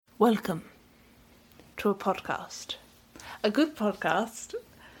Welcome to a podcast. A good podcast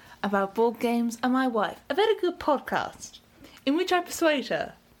about board games and my wife. A very good podcast in which I persuade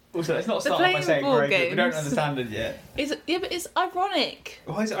her. Also, let's not The start off by playing saying board very good. We don't games. understand it yet. Yeah, but it's ironic.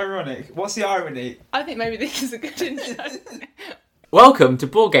 Why is it ironic? What's the irony? I think maybe this is a good intro. Welcome to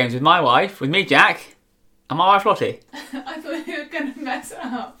Board Games with my wife, with me, Jack, and my wife, Lottie. I thought you were going to mess it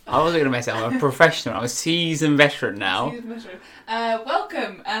up. I wasn't going to mess it up. I'm a professional. I'm a seasoned veteran now.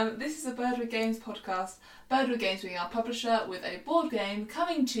 Welcome. This is a Birdwood Games podcast. Birdwood Games being our publisher with a board game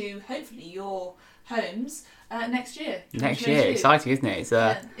coming to, hopefully, your homes next year. Next year. Exciting, isn't it? It's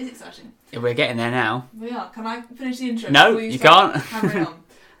exciting. We're getting there now. We are. Can I finish the intro? No, before you start can't. hammering on?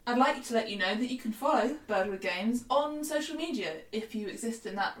 I'd like to let you know that you can follow Birdwood Games on social media if you exist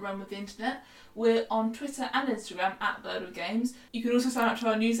in that realm of the internet. We're on Twitter and Instagram at Birdwood Games. You can also sign up to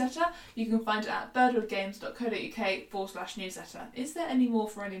our newsletter. You can find it at birdwoodgames.co.uk/newsletter. Is there any more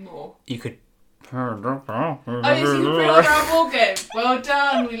for any more? You could... Oh yes, you can pre-order our board game. Well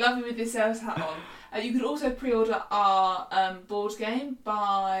done. We love you with your sales hat on. You can also pre-order our board game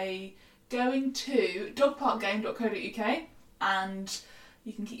by going to dogparkgame.co.uk and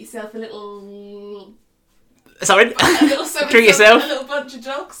you can get yourself a little... Sorry? Treat yourself. A little bunch of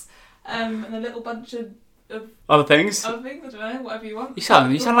dogs and a little bunch of Other things? other things, I don't know, whatever you want. You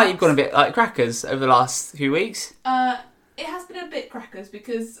sound like you've gone a bit like crackers over the last few weeks. It has been a bit crackers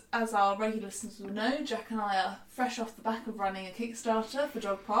because, as our regular listeners will know, Jack and I are fresh off the back of running a Kickstarter for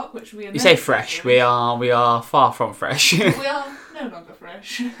Dog Park, which we are... You say fresh. We are far from fresh. We are no longer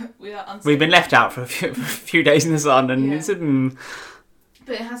fresh. We are unstable. We've been left out for a few days in the sun and Yeah. it's...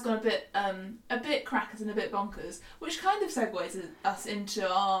 But it has gone a bit crackers and a bit bonkers, which kind of segues us into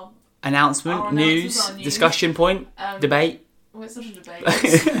our Announcement, news, our news. discussion point, debate. Well, it's not a debate.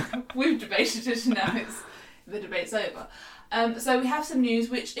 We've debated it and now the debate's over. So we have some news,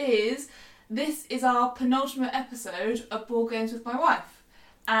 which is this is our penultimate episode of Board Games with my wife.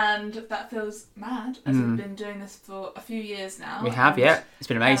 And that feels mad, as we've been doing this for a few years now. We have, yeah. It's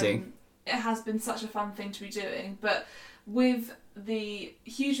been amazing. It has been such a fun thing to be doing, but with the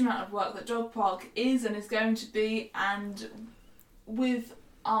huge amount of work that Dog Park is and is going to be, and with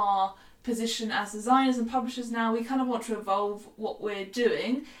our position as designers and publishers now, we kind of want to evolve what we're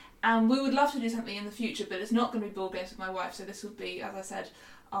doing, and we would love to do something in the future, but it's not going to be Board Games with my wife, so this will be, as I said,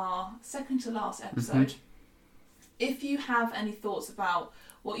 our second to last episode. If you have any thoughts about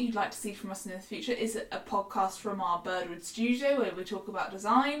what you'd like to see from us in the future, is it a podcast from our Birdwood studio where we talk about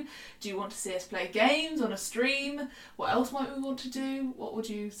design? Do you want to see us play games on a stream? What else might we want to do? What would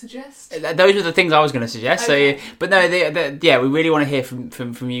you suggest? Those are the things I was going to suggest. Okay. So, but no, we really want to hear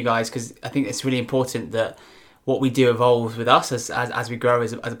from you guys because I think it's really important that what we do evolves with us as we grow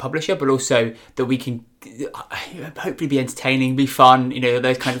as a publisher, but also that we can hopefully be entertaining, be fun,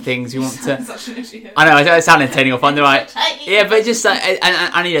 those kind of things. We want to. Such an idiot. I know I don't sound entertaining or fun, right? Yeah, but just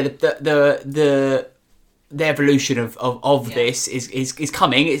and the evolution of this is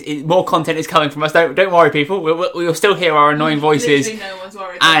coming. More content is coming from us. Don't worry, people. We'll still hear our annoying voices. Literally no one's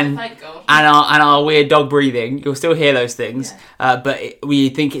worried. And- Thank God. And our weird dog breathing, you'll still hear those things, but we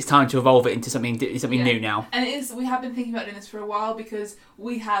think it's time to evolve it into something new now. And it is. We have been thinking about doing this for a while because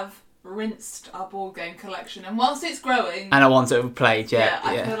we have rinsed our board game collection, and whilst it's growing, And I want to have played,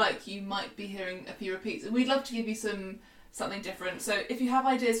 I feel like you might be hearing a few repeats, and we'd love to give you something different. So if you have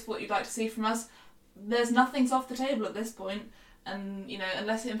ideas for what you'd like to see from us, there's nothing's off the table at this point. And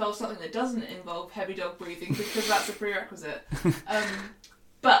unless it involves something that doesn't involve heavy dog breathing, because that's a prerequisite.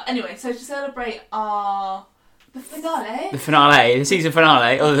 But anyway, so to celebrate the finale, the season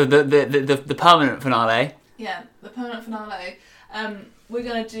finale, or the permanent finale. yeah, the permanent finale, we're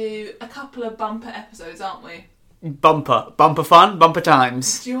going to do a couple of bumper episodes, aren't we? Bumper fun, bumper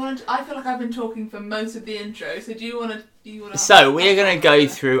times. Do you want to? I feel like I've been talking for most of the intro, so do you want to? So we're going to go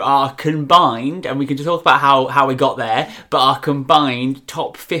through our combined, and we can just talk about how we got there, but our combined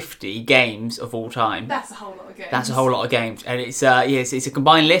top 50 games of all time. That's a whole lot of games. That's a whole lot of games, and it's a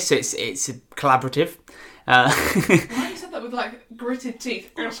combined list, so it's a collaborative. Why you said that with like gritted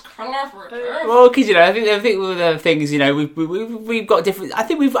teeth? It's collaborative. Well, because I think with the things, we've got different. I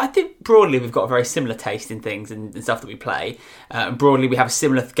think broadly we've got a very similar taste in things and stuff that we play. And broadly, we have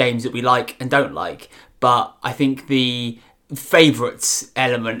similar games that we like and don't like. But I think the favourites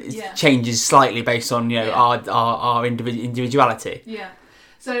element changes slightly based on our individuality. Yeah.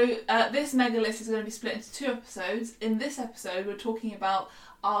 So this mega list is going to be split into two episodes. In this episode, we're talking about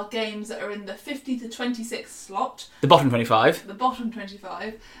our games that are in the 50 to 26 slot. The bottom 25. The bottom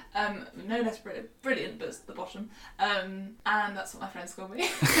 25. No less brilliant, but it's the bottom. And that's what my friends call me.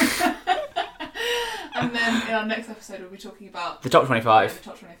 And then in our next episode, we'll be talking about The top 25. The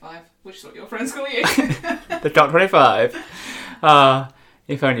top 25, which is what your friends call you. The top 25.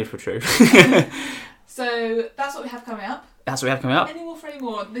 If only for true. So that's what we have coming up. That's what we have coming up. Any more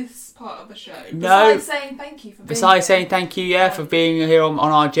on this part of the show? No. Besides saying thank you for being Besides here. saying thank you, for being here on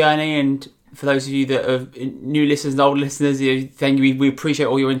our journey, and for those of you that are new listeners and old listeners, thank you. We appreciate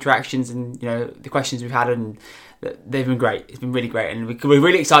all your interactions and the questions we've had, and they've been great. It's been really great, and we're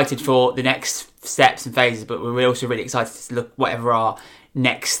really excited for the next steps and phases. But we're also really excited to look whatever our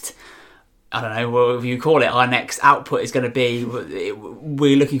next, I don't know, whatever you call it, our next output is going to be.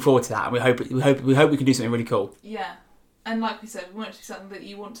 We're looking forward to that, and we hope we can do something really cool. Yeah, and like we said, we want it to be something that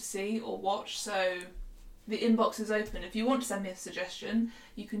you want to see or watch. So the inbox is open. If you want to send me a suggestion,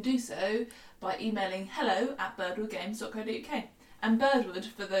 you can do so by emailing hello@birdwoodgames.co.uk. And Birdwood,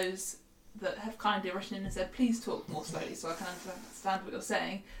 for those that have kindly written in and said, please talk more slowly so I can understand what you're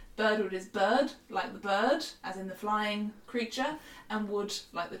saying. Birdwood is bird, like the bird, as in the flying creature, and wood,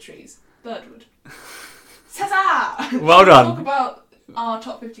 like the trees. Birdwood. Cesar! Well done. Talk about our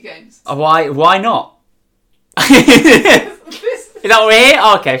top 50 games. Why not? Is that what we're here?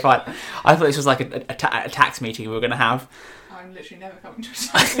 Oh, okay, fine. I thought this was like a tax meeting we were going to have. I'm literally never coming to a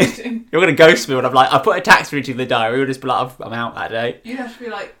tax meeting. You're going to ghost me when I'm like, I put a tax meeting in the diary. You'll just be like, I'm out that day. You'd have to be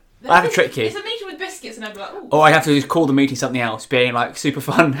like, I have to trick you. It's a meeting with biscuits, and I'd be like, ooh. Or I have to just call the meeting something else, being like super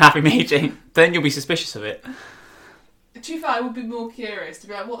fun, happy meeting. Then you'll be suspicious of it. To be fair, I would be more curious to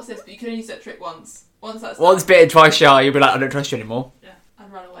be like, what's this? But you can only use that trick once. Once that's Once bitten, twice shy, you'll be like, I don't trust you anymore. Yeah,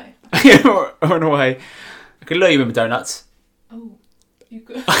 I'd run away. Run away. I can lure you in with donuts. Oh, you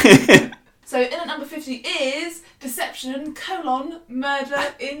could. So in at number 50 is Deception,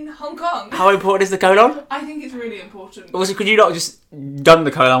 Murder in Hong Kong. How important is the colon? I think it's really important. Also, could you not just done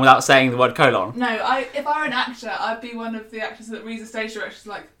the colon without saying the word colon? No, if I were an actor, I'd be one of the actors that reads the stage directions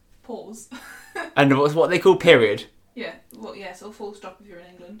like, pause. And what's what they call period? Yeah, well, yes, or full stop if you're in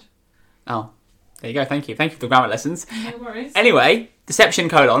England. Oh, there you go. Thank you for the grammar lessons. No worries. Anyway, Deception,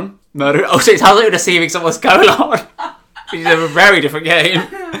 Murder. Oh, so it sounds like you're deceiving someone's colon. Which is a very different game.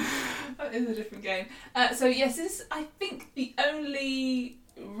 That is a different game. So yes, this is, I think, the only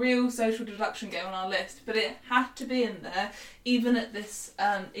real social deduction game on our list, but it had to be in there, even in this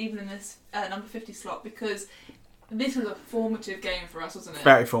number 50 slot, because this was a formative game for us, wasn't it?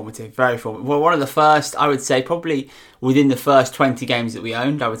 Very formative, very formative. Well, one of the first, I would say, probably within the first 20 games that we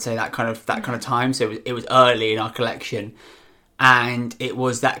owned, I would say that kind of time. So it was early in our collection, and it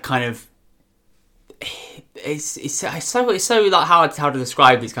was that kind of. It's so like how to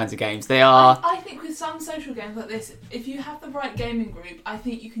describe these kinds of games. They are. I think with some social games like this, if you have the right gaming group, I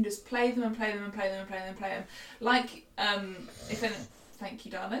think you can just play them and play them and play them and play them and play them. Like thank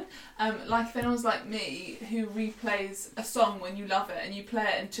you, darling. Like if anyone's like me who replays a song when you love it and you play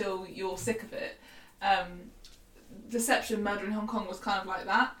it until you're sick of it. Deception, Murder in Hong Kong was kind of like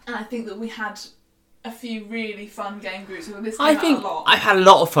that, and I think that we had a few really fun game groups. So this came out a lot. I've had a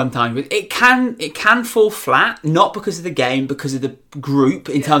lot of fun time with it. It can fall flat, not because of the game, because of the group.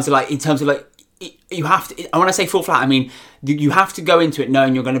 In terms of you have to. And when I say fall flat, I mean you have to go into it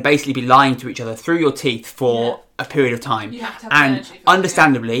knowing you're going to basically be lying to each other through your teeth for a period of time. You have to have and energy for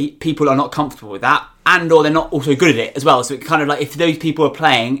understandably, people are not comfortable with that, and or they're not also good at it as well. So it's kind of like if those people are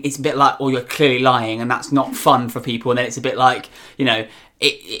playing, it's a bit like, you're clearly lying, and that's not fun for people. And then it's a bit like,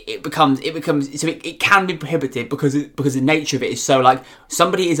 it can be prohibited because the nature of it is so like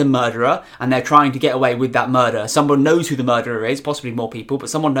somebody is a murderer and they're trying to get away with that murder. Someone knows who the murderer is, possibly more people, but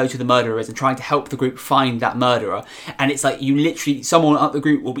someone knows who the murderer is and trying to help the group find that murderer. And it's like someone at the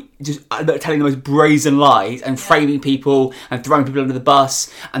group will be just telling the most brazen lies and framing people and throwing people under the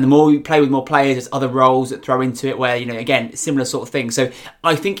bus. And the more you play with more players, there's other roles that throw into it where, again, similar sort of thing. So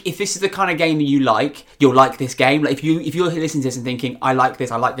I think if this is the kind of game that you like, you'll like this game. Like if you're listening to this and thinking, I like this,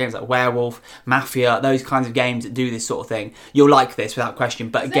 I like games like Werewolf, Mafia, those kinds of games that do this sort of thing, you'll like this without question.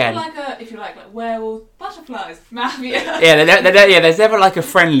 But again, if you like Werewolf, Butterflies, Mafia. There's never like a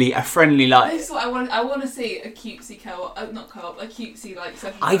friendly like. This is what I want. I want to see a cutesy co-op, not co-op, a cutesy like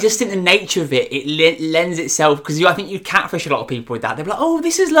social. I just think the nature of it lends itself, because I think you catfish a lot of people with that. They're like, oh,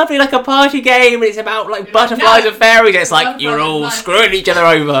 this is lovely, like a party game, and it's about like butterflies and fairies. And it's like you're all screwing each other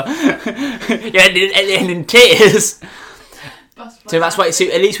over, and in tears. So that's why, at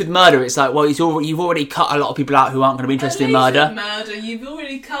least with murder, it's like, well, you've already cut a lot of people out who aren't going to be interested in murder. You've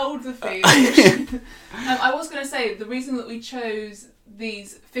already culled the thieves. I was going to say, the reason that we chose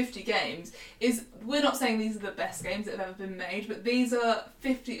these 50 games is we're not saying these are the best games that have ever been made, but these are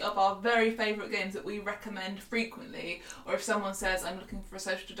 50 of our very favourite games that we recommend frequently. Or if someone says, I'm looking for a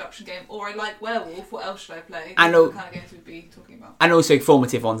social deduction game, or I like Werewolf, what else should I play? And these are the kind of games we'd be talking about. And also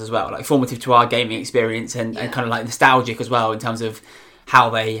formative ones as well, like formative to our gaming experience and kind of like nostalgic as well in terms of how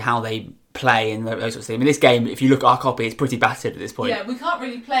they play and those sorts of things. I mean, this game, if you look at our copy, it's pretty battered at this point. Yeah, we can't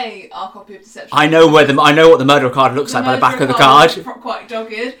really play our copy of Deception. I know what the murderer card looks like by the back of the card. Quite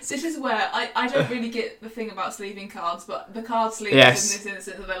dogged. This is where I don't really get the thing about sleeving cards, but the card sleeves Yes. in this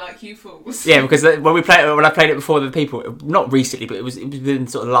instance, they're like, you fools. Yeah, because when I played it before the people, not recently, but it was within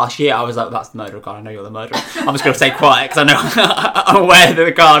sort of last year, I was like, that's the murderer card, I know you're the murderer. I'm just going to stay quiet because I know I'm aware that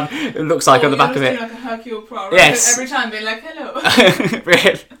the card looks like on the back of it. Like a Hercule Poirot. Yes. Every time being like, hello.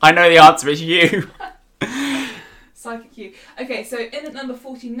 Really? I know the answer, it's you. Psychic you. Okay, so in at number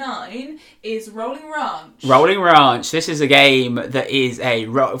 49 is Rolling Ranch. Rolling Ranch. This is a game that is by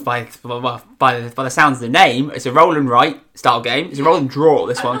the sounds of the name, it's a roll and write style game. It's a roll and draw.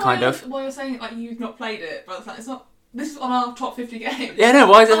 This one kind of. Well, you're saying like you've not played it, but it's not. This is on our top 50 games. Yeah, no.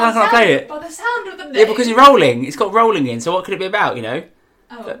 Why is it how can I play it? By the sound of the name. Yeah, because you're rolling. It's got rolling in. So what could it be about? You know.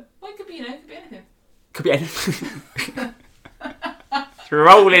 Oh, well, it could be anything. Could be anything.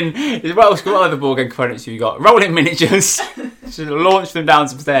 Rolling. What other board game components have you got? Rolling miniatures. Just launch them down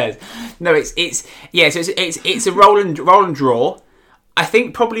some stairs. No, it's a roll and draw. I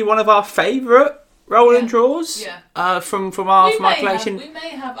think probably one of our favourite roll and draws. Yeah. From our collection. We may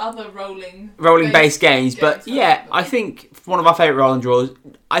have other rolling based games, but yeah, I think one of our favourite roll and draws.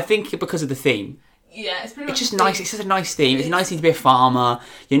 I think because of the theme. Yeah, it's pretty much just nice. It's just a nice theme. It's a nice thing to be a farmer.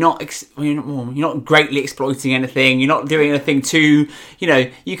 You're not greatly exploiting anything. You're not doing anything too.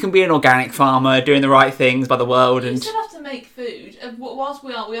 You can be an organic farmer doing the right things by the world. You still have to make food. Whilst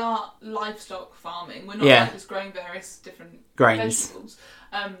we are livestock farming, we're not like just growing various different grains. Vegetables.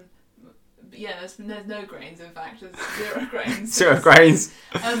 Yeah, there's no grains. In fact, there's 0 grains. 0 grains.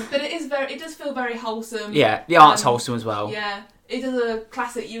 But it does feel very wholesome. Yeah, the art's wholesome as well. Yeah. It is a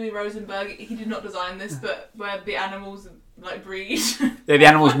classic Uwe Rosenberg. He did not design this, but where the animals like breed. Yeah, the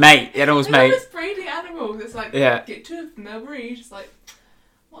animals mate. The animals mate. It's breeding animals. It's like get 2 of them, they'll breed. It's like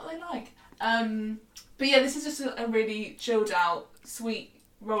what are they like? But yeah, this is just a really chilled out, sweet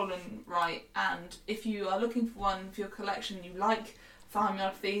roll and write. And if you are looking for one for your collection, you like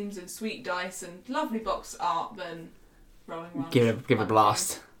farmyard themes and sweet dice and lovely box art, then Rolling Ranch. Give it a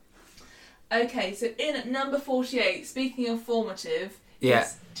blast. Okay, so in at number 48, speaking of formative,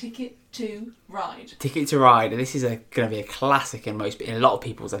 is Ticket to Ride. Ticket to Ride. This is going to be a classic in a lot of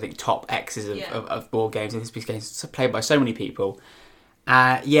people's, I think, top X's of board games. And this game's played by so many people. We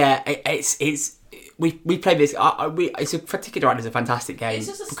played this. Ticket to Ride is a fantastic game. It's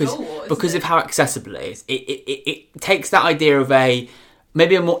just because of how accessible it is. It takes that idea of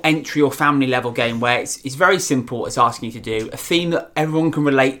maybe a more entry or family level game where it's very simple. It's asking you to do a theme that everyone can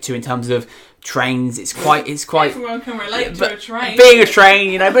relate to in terms of trains. It's quite. Everyone can relate to a train. Being a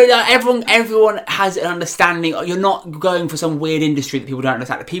train, but everyone has an understanding. You're not going for some weird industry that people don't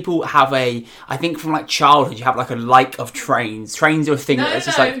understand. People have I think from like childhood, you have like a like of trains. Trains are a thing.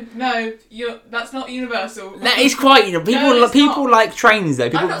 That's not universal. That is quite. People like trains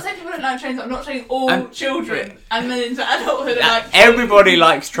though. I'm not saying people don't like trains. I'm not saying all children and then into adulthood. Everybody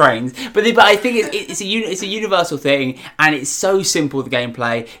likes trains, but I think it's a universal thing, and it's so simple. The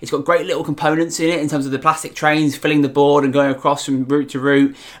gameplay. It's got great little components in it in terms of the plastic trains filling the board and going across from route to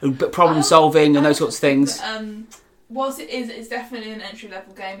route, but problem solving and those sorts of things. Whilst it's definitely an entry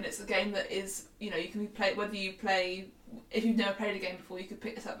level game, and it's a game that is you can play if you've never played a game before, you could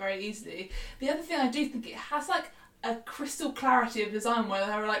pick this up very easily. The other thing I do think it has like a crystal clarity of design where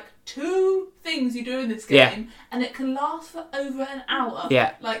there are like 2 things you do in this game and it can last for over an hour.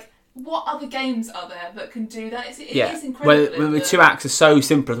 Yeah. Like, what other games are there that can do that? It is incredible. Well, the 2 acts are so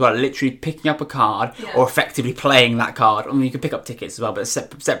simple as well. Literally picking up a card or effectively playing that card. I mean, you can pick up tickets as well, but it's a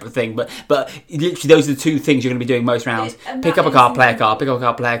separate thing. But literally, those are the 2 things you're going to be doing most rounds. Pick up a card, play a card. Pick up a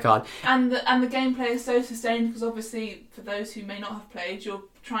card, play a card. And the gameplay is so sustained because obviously, for those who may not have played, you're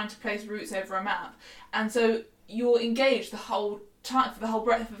trying to place routes over a map, and so you're engaged the whole time for the whole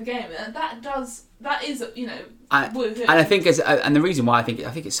breadth of the game, and that is woohoo. And I think and the reason why I think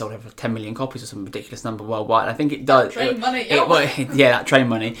it's sold over 10 million copies or some ridiculous number worldwide. I think it does train money. That train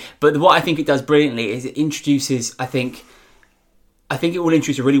money. But what I think it does brilliantly is it introduces, I think, I think it will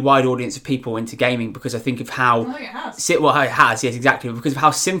introduce a really wide audience of people into gaming because I think of how I think it has. Well, it has, yes, exactly, because of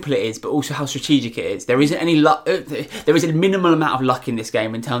how simple it is, but also how strategic it is. There isn't any luck. There is a minimal amount of luck in this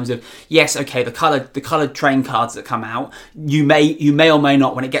game in terms of, yes, okay, the coloured train cards that come out, you may or may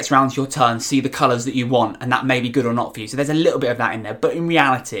not, when it gets around to your turn, see the colours that you want, and that may be good or not for you. So there's a little bit of that in there, but in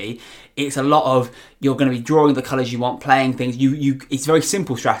reality, it's a lot of you're going to be drawing the colours you want, playing things. It's very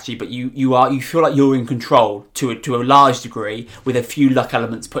simple strategy, but you feel like you're in control to a large degree with a few luck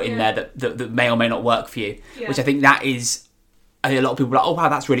elements put in there that may or may not work for you. Yeah. Which I think that is a lot of people are like, oh wow,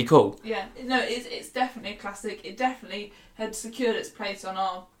 that's really cool. Yeah, no, it's definitely a classic. It definitely had secured its place on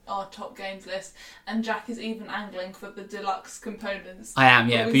our top games list, and Jack is even angling for the deluxe components. I am,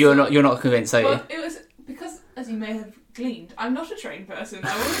 yeah, but you're not convinced, are you? Well, it was because, as you may have gleaned, I'm not a trained person.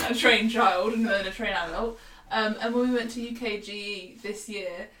 I wasn't a trained child and then a trained adult. And when we went to UKGE this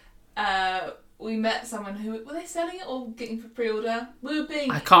year, we met someone who were they selling it or getting for pre-order?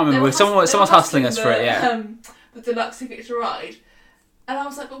 I can't remember. Someone's hustling us for it. Yeah. The deluxe ticket to ride, and I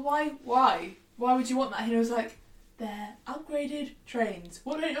was like, but why would you want that? And he was like, they're upgraded trains.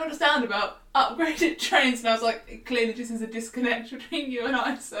 What don't you understand about upgraded trains? And I was like, it clearly just is a disconnect between you and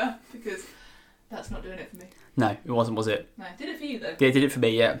I, sir, because that's not doing it for me. No, it wasn't, was it? No, did it for you though? Yeah, it did it for me,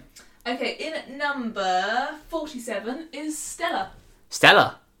 yeah. Okay, in number 47 is Stella.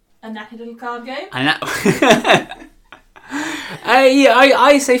 Stella? A nappy little card game.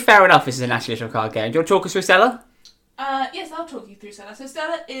 I say fair enough, this is a national little card game. Do you want to talk us through Stella? Yes, I'll talk you through Stella. So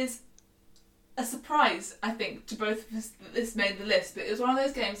Stella is a surprise, I think, to both of us that this made the list, but it was one of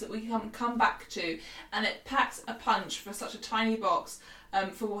those games that we come back to, and it packs a punch for such a tiny box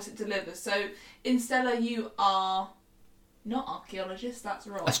for what it delivers. So in Stella you are not archaeologists, that's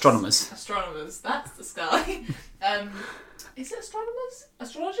wrong. Astronomers, that's the sky. Is it astronomers?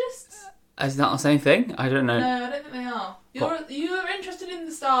 Astrologists? Is that the same thing? I don't know. No, I don't think they are. You're interested in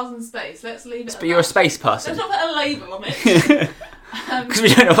the stars and space. Let's leave it. But you're a space person. Let's not put a label on it. Because we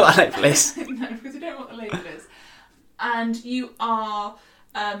don't know what that label is. No, because we don't know what the label is. And you are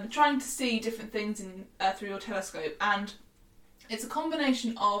trying to see different things through your telescope, and it's a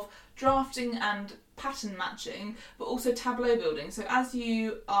combination of drafting and pattern matching, but also tableau building. So as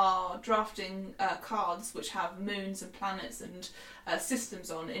you are drafting cards which have moons and planets and systems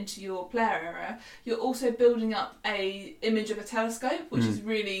on into your player area, you're also building up a image of a telescope, which is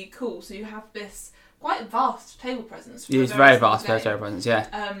really cool. So you have this quite vast table presence. It's very vast table presence,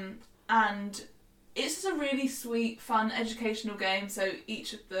 yeah. And it's just a really sweet, fun, educational game. So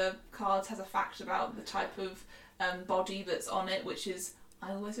each of the cards has a fact about the type of body that's on it, which is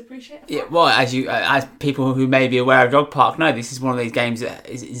I always appreciate. Yeah, well, as people who may be aware of Dog Park know, this is one of these games that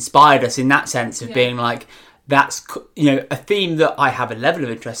has inspired us in that sense of being like, that's a theme that I have a level of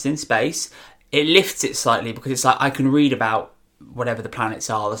interest in, space. It lifts it slightly because it's like I can read about whatever the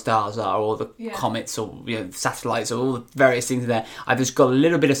planets are, the stars are, or the comets, or the satellites, or all the various things there. I've just got a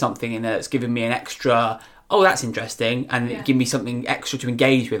little bit of something in there that's giving me an extra. Oh, that's interesting, and give me something extra to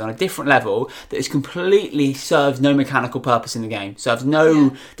engage with on a different level that is completely serves no mechanical purpose in the game. Doesn't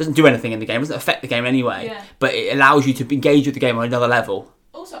do anything in the game, doesn't affect the game anyway, but it allows you to engage with the game on another level.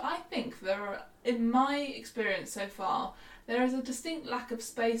 Also, I think there are, in my experience so far, there is a distinct lack of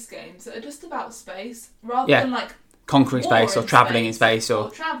space games that are just about space, rather than like conquering space or travelling in space or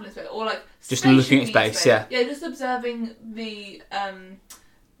travelling in space, or like just looking at space. Yeah, just observing the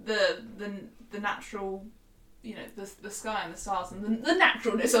natural. The sky and the stars and the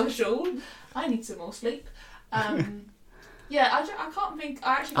naturalness of it all. I need some more sleep. I can't think.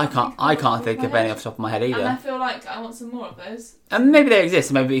 I can't think of any off the top of my head either. And I feel like I want some more of those. And maybe they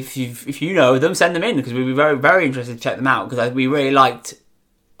exist. Maybe if you know them, send them in, because we'd be very, very interested to check them out. Because we really liked.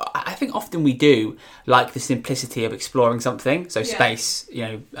 I think often we do like the simplicity of exploring something. So space,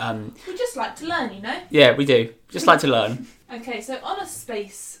 We just like to learn, Yeah, we do. Just like to learn. Okay, so on a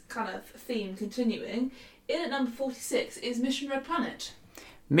space kind of theme, continuing. In at number 46 is Mission Red Planet.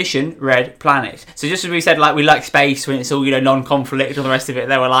 Mission Red Planet. So just as we said, like we like space when it's all non-conflict and the rest of it,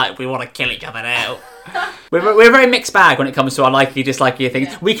 they were like, we want to kill each other now. we're a very mixed bag when it comes to our likey, dislikey things.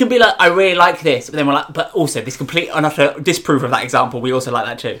 Yeah. We can be like, I really like this, but then we're like, but also this complete and utter disproof of that example. We also like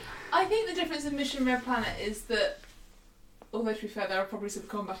that too. I think the difference in Mission Red Planet is that, although to be fair, there are probably some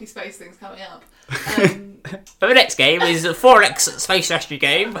combat-y space things coming up. But the next game is a 4X space strategy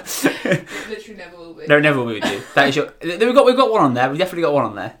game. It literally never will be. No, never will be. That is we've got one on there. We've definitely got one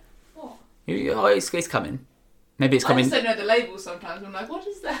on there. What? Oh, it's coming. Maybe it's coming. I just don't know the labels sometimes. I'm like, what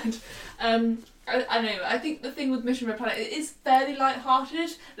is that? I know. I think the thing with Mission Red Planet, it is fairly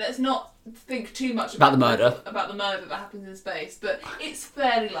light-hearted. Let's not think too much about the murder. About the murder that happens in space, but it's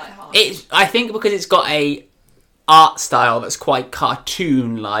fairly light-hearted. I think because it's got a art style that's quite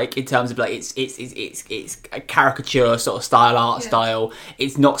cartoon-like in terms of like it's a caricature sort of style.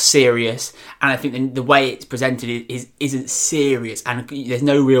 It's not serious, and I think the way it's presented isn't serious, and there's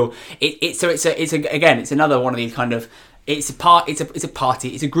no real. It's another one of these kind of. It's a party.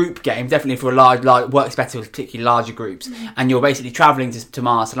 It's a group game, definitely for a large works better with particularly larger groups. And you're basically travelling to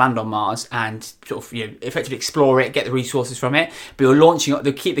Mars, to land on Mars, and sort of effectively explore it, get the resources from it. But you're launching.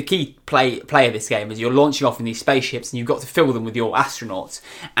 The key play of this game is you're launching off in these spaceships, and you've got to fill them with your astronauts.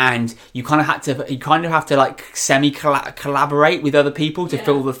 And you kind of have to like semi collaborate with other people to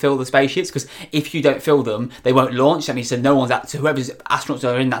fill the spaceships, because if you don't fill them, they won't launch. That means whoever's astronauts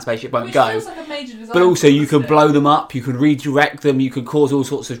are in that spaceship won't go. Feels like a major design but also you can it? blow them up. You can redirect them, you can cause all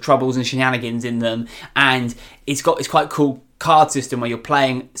sorts of troubles and shenanigans in them, and it's quite a cool card system where you're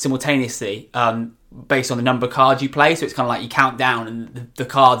playing simultaneously based on the number of cards you play. So it's kind of like you count down, and the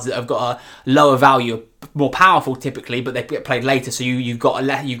cards that have got a lower value are more powerful typically, but they get played later. So you've got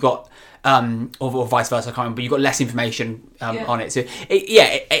or vice versa, I can't remember, but you've got less information on it. So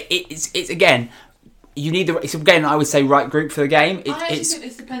it's again. You need it's again, I would say, right group for the game. I actually think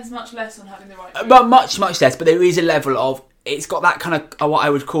this depends much less on having the right group. But much less. But there is a level of. It's got that kind of what I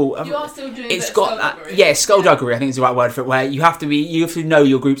would call. You are still doing. It's got that. Skullduggery. I think is the right word for it. Where you have to know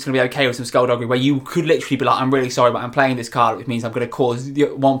your group's going to be okay with some skullduggery. Where you could literally be like, I'm really sorry, but I'm playing this card, which means I'm going to cause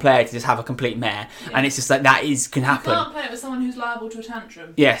one player to just have a complete mare, and it's just like can happen. You can't play it with someone who's liable to a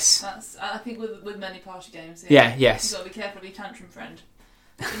tantrum. Yes. That's I think with many party games. Yes. You've got to be careful of your tantrum friend.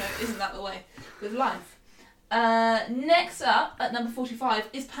 Isn't that the way with life? Next up, at number 45,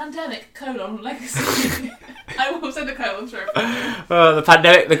 is Pandemic: Legacy. I will say the colon through. The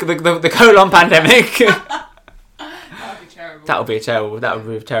pandemic, the colon pandemic. That would be terrible. That would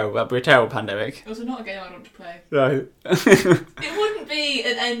be a terrible pandemic. It was not a game I'd want to play. No. It wouldn't be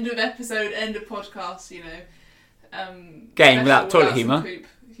an end of episode, end of podcast, game without toilet humour.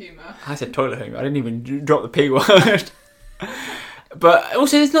 I said toilet humour. I didn't even drop the P word. But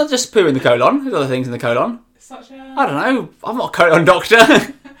also, it's not just poo in the colon. There's other things in the colon. I don't know. I'm not a colon doctor.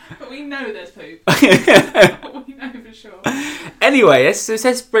 But we know there's poop. We know for sure. Anyway,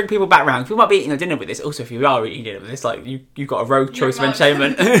 let's bring people back round. We might be eating a dinner with this. Also, if you are eating dinner with this, like you've got a rogue choice of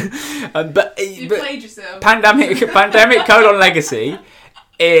entertainment. But played yourself. Pandemic: Legacy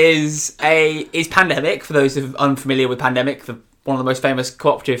is Pandemic. For those who are unfamiliar with Pandemic, one of the most famous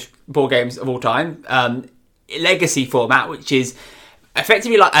cooperative board games of all time. Legacy format, which is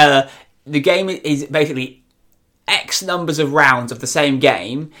effectively like the game is basically X numbers of rounds of the same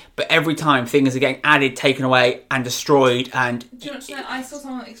game, but every time things are getting added, taken away, and destroyed. And do you know, I saw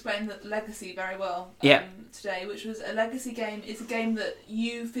someone explain that Legacy very well today, which was a Legacy game is a game that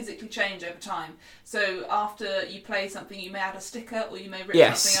you physically change over time. So after you play something, you may add a sticker or you may rip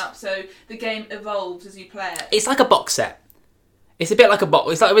something up. So the game evolves as you play it. It's like a box set. It's a bit like a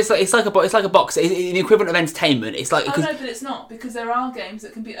box. It's like a box. It's an equivalent of entertainment. It's like no, but it's not, because there are games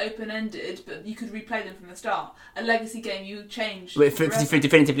that can be open ended, but you could replay them from the start. A Legacy game you change. But for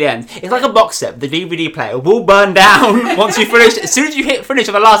definitively ends. It's like a box set. The DVD player will burn down once you finish. As soon as you hit finish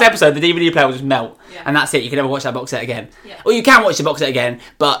on the last episode, the DVD player will just melt, and that's it. You can never watch that box set again. Yeah. Or you can watch the box set again,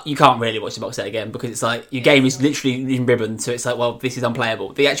 but you can't really watch the box set again because it's like your game is literally in ribbons. So it's like, well, this is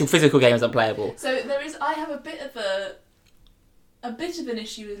unplayable. The actual physical game is unplayable. So I have a bit of an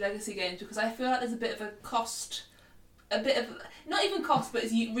issue with Legacy games because I feel like there's a bit of a cost, not even cost, but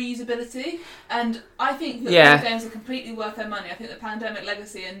it's reusability. And I think that board games are completely worth their money. I think the Pandemic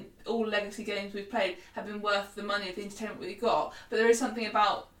Legacy and all Legacy games we've played have been worth the money of the entertainment we got. But there is something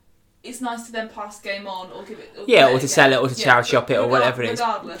about it's nice to then pass the game on or give it, or to sell it or to charity shop it or whatever it is.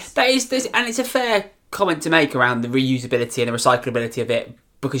 Regardless, that is this, and it's a fair comment to make around the reusability and the recyclability of it,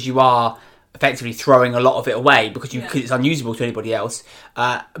 because you are effectively throwing a lot of it away because it's unusable to anybody else.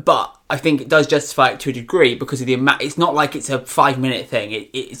 But I think it does justify it to a degree because of the amount. It's not like it's a 5-minute thing.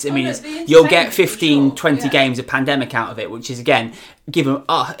 You'll get 15, 20 games of Pandemic out of it, which is again given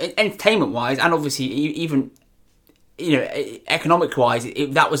entertainment wise and obviously even economic wise.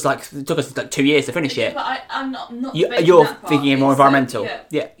 That was it took us like 2 years to finish it. But I'm not. You're thinking more environmental.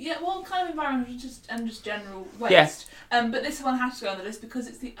 Yeah. Well, kind of environmental, just general waste. But this one has to go on the list because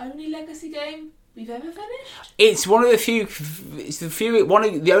it's the only Legacy game we've ever finished. It's one of the few. It's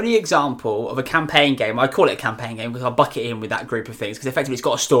the only example of a campaign game. I call it a campaign game because I bucket in with that group of things because effectively it's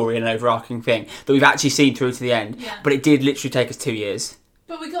got a story and an overarching thing that we've actually seen through to the end. Yeah. But it did literally take us 2 years.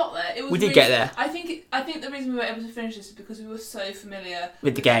 But we got there. We did get there. I think I think the reason we were able to finish this is because we were so familiar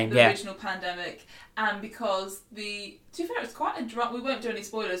With the game, the yeah. original Pandemic, and because to be fair, it was quite a we won't do any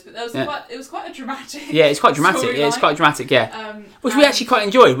spoilers, but there was it was quite a dramatic. Yeah, it's quite dramatic. Yeah, it's quite dramatic. Yeah, which we actually quite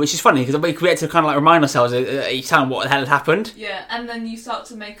enjoyed, which is funny because we had to kind of like remind ourselves each time what the hell had happened. Yeah, and then you start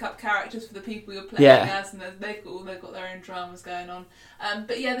to make up characters for the people you're playing as, and they've got their own dramas going on.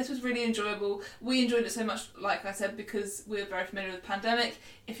 But yeah, this was really enjoyable. We enjoyed it so much, like I said, because we're very familiar with Pandemic.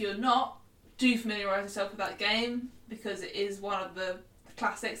 If you're not, do familiarise yourself with that game because it is one of the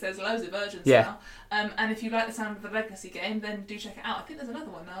classics. There's loads of versions now. And if you like the sound of the Legacy game, then do check it out. I think there's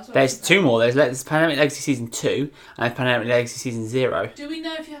another one now as well. There's two more. There's Pandemic Legacy Season 2 and Pandemic Legacy Season 0. Do we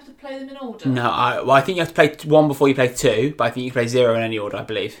know if you have to play them in order? No, I think you have to play 1 before you play 2, but I think you can play 0 in any order, I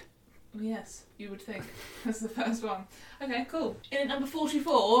believe. Well, yes, you would think. That's the first one. Okay, cool. In at number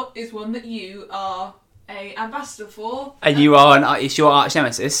 44 is one that you are a ambassador for. And it's your arch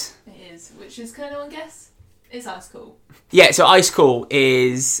nemesis. It is. Which is, can anyone guess? It's Ice Cool. Yeah, so Ice Cool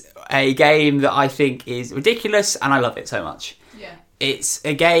is a game that I think is ridiculous, and I love it so much. Yeah. It's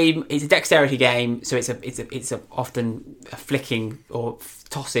a game. It's a dexterity game, so it's a often a flicking or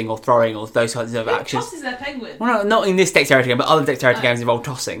tossing or throwing or those kinds of actions. Tosses their penguin. Well, no, not in this dexterity game, but other dexterity games involve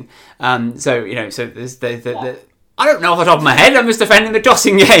tossing. So there's the I don't know off the top of my head. I'm just defending the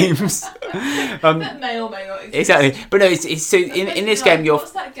tossing games. That may or may not exist. Exactly, but no, it's so in this game you're.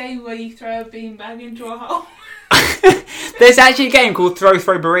 What's that game where you throw a beanbag into a hole? There's actually a game called Throw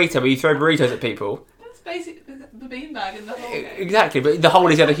Burrito where you throw burritos at people. That's basically the beanbag in the hole. Exactly, but the hole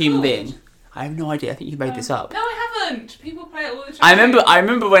is the other human being. I have no idea. I think you made this up. No, I haven't. People play it all the time. I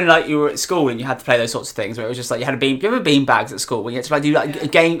remember when like you were at school and you had to play those sorts of things where it was just like you had you remember bean bags at school when you had to like do like a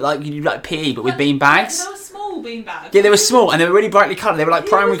game like you do like PE but with bean bags. They were small bean bags. Yeah, they were small and they were really brightly coloured. They were like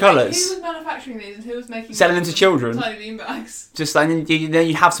primary colours. Who was manufacturing these and who was making selling them to children? Tiny bean bags. Just like then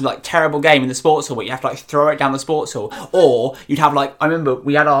you'd have some like terrible game in the sports hall where you have to like throw it down the sports hall, or you'd have like I remember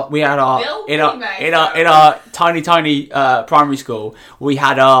we had our in our tiny primary school we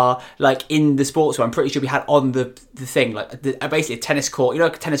had our like in the sports hall. I'm pretty sure we had on the thing like basically a tennis court,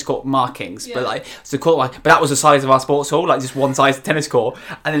 like tennis court markings, but like so court, but that was the size of our sports hall, like just one size tennis court.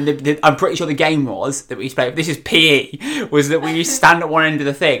 And then I'm pretty sure the game was that we used to play. This is PE, was that we used to stand at one end of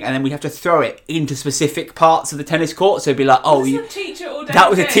the thing and then we'd have to throw it into specific parts of the tennis court. So it'd be like, that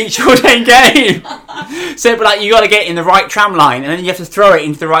was a teacher ordained game. So it'd be like you got to get in the right tram line and then you have to throw it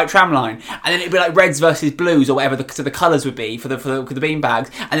into the right tram line, and then it'd be like reds versus blues or whatever the colours would be for the bean bags,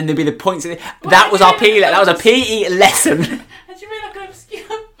 and then there'd be the points. That was our PE. That was a PE lesson. Had you made like an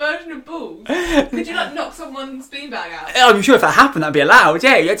obscure version of balls? Could you like knock someone's beanbag out? I'm sure if that happened, that'd be allowed.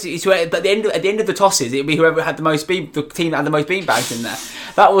 Yeah, but at the end of the tosses, it'd be whoever had the team that had the most beanbags in there.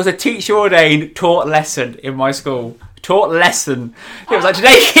 That was a teacher ordained taught lesson in my school. Taught lesson. It was like,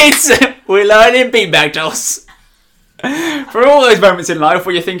 today, kids, we're learning beanbag toss. For all those moments in life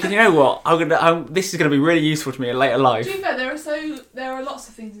where you're thinking, you know what, this is going to be really useful to me in later life. To be fair, there are lots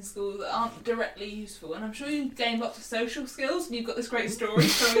of things in school that aren't directly useful, and I'm sure you gain lots of social skills, and you've got this great story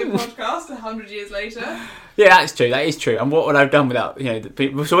from your podcast 100 years later. Yeah, that's true. That is true. And what would I have done without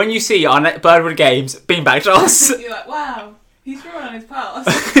So when you see on Birdwood Games beanbag toss, you're like, wow, he's drawn on his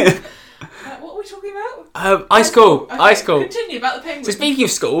past. What are we talking about? Ice Cool. Okay, Ice Cool. Continue about the penguins. So speaking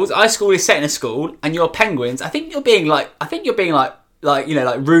of schools, Ice Cool is set in a school, and you're penguins. I think you're being like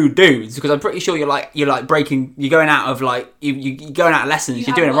rude dudes, because I'm pretty sure you're going out of like you're going out of lessons.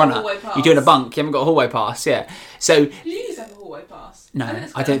 You're doing a runner. You're doing a bunk. You haven't got a hallway pass. Yeah. So. Did you used to have a hallway pass? No,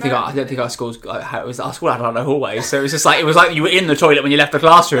 I don't think our schools. Our school had no hallways, so it was just like you were in the toilet when you left the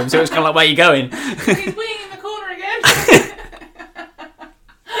classroom. So it was kind of like, where are you going? He's weeing in the corner again.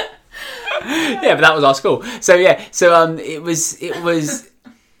 Yeah, but that was our school. So yeah,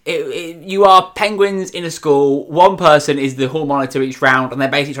 you are penguins in a school. One person is the hall monitor each round, and they're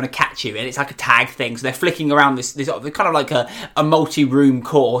basically trying to catch you, and it's like a tag thing. So they're flicking around this kind of like a multi-room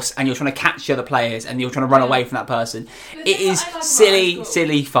course, and you're trying to catch the other players, and you're trying to run away from that person. It is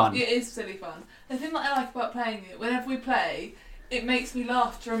silly fun. It is silly fun. The thing that I like about playing it, whenever we play, it makes me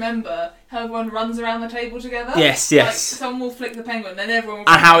laugh to remember how everyone runs around the table together. Yes. Like, someone will flick the penguin, then everyone will...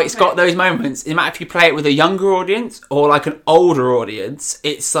 And how it's got those moments, no matter if you play it with a younger audience or like an older audience,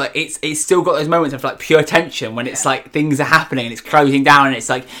 it's like it's still got those moments of like pure tension when it's like things are happening and it's closing down, and it's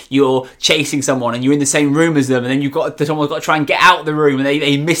like you're chasing someone and you're in the same room as them, and then someone's got to try and get out the room, and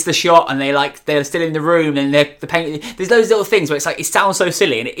they miss the shot, and they're still in the room, and there's those little things where it's like it sounds so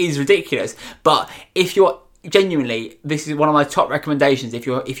silly and it is ridiculous, but if you're genuinely, this is one of my top recommendations. If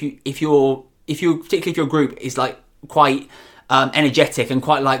you're particularly if your group is like quite energetic and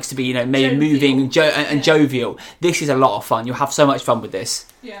quite likes to be maybe moving and jovial, this is a lot of fun. You'll have so much fun with this.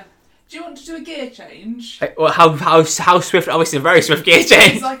 Yeah. Do you want to do a gear change? Well, how swift? Oh, it's a very swift gear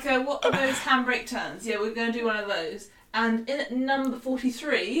change. It's like what are those handbrake turns? Yeah, we're going to do one of those. And in at number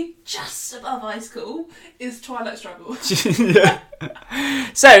 43, just above Ice Cool, is Twilight Struggle.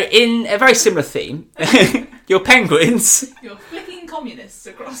 So, in a very similar theme, your penguins You're flicking communists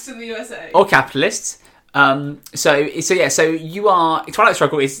across to the USA. or capitalists. So you are Twilight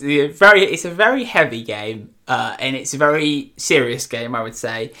Struggle is it's a very heavy game, and it's a very serious game, I would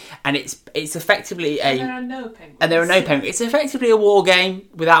say, and it's effectively And there are no penguins. It's effectively a war game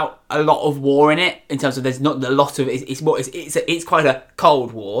without a lot of war in it. In terms of there's not a lot of it's quite a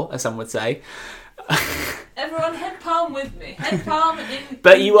cold war, as some would say. Everyone, head palm with me. Head palm in.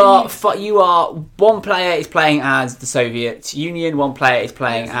 But you are one player is playing as the Soviet Union, one player is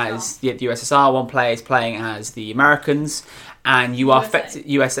playing as the USSR, one player is playing as the Americans, and you are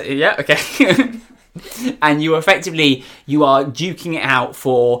USA. Yeah, okay. And you are duking it out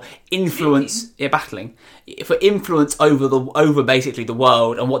for influence, battling for influence over basically the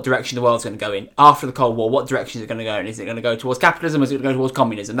world and what direction the world's going to go in after the Cold War. What direction is it going to go in? Is it going to go towards capitalism? Or is it going to go towards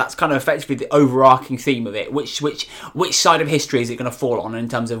communism? That's kind of effectively the overarching theme of it. Which side of history is it going to fall on in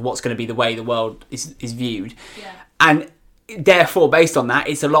terms of what's going to be the way the world is viewed? Yeah. And therefore, based on that,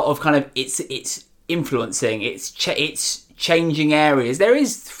 it's a lot of kind of it's influencing, it's changing areas. There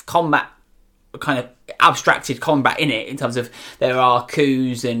is combat, kind of abstracted combat in it, in terms of there are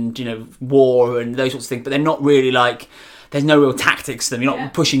coups and war and those sorts of things, but they're not really like there's no real tactics to them. You're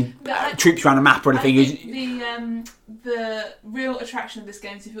not pushing troops around a map or anything. I think the real attraction of this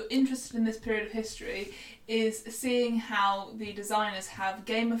game is, if you're interested in this period of history, is seeing how the designers have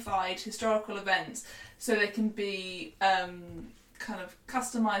gamified historical events so they can be kind of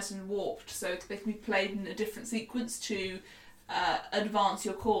customised and warped, so they can be played in a different sequence to advance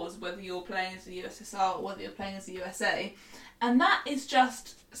your cause, whether you're playing as the USSR or whether you're playing as the USA. And that is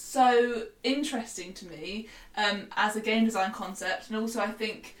just so interesting to me as a game design concept, and also I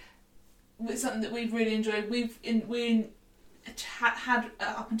think it's something that we've really enjoyed. We had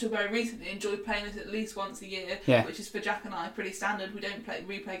up until very recently enjoyed playing this at least once a year, which is for Jack and I pretty standard. We don't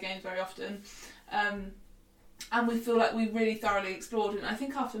replay games very often. And we feel like we really thoroughly explored it. And I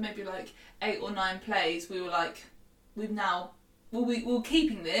think after maybe like 8 or 9 plays, we were like, we're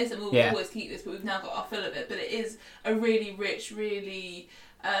keeping this, and we'll always keep this, but we've now got our fill of it. But it is a really rich, really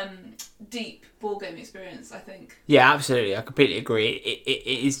deep board game experience, I think. Yeah, absolutely. I completely agree. It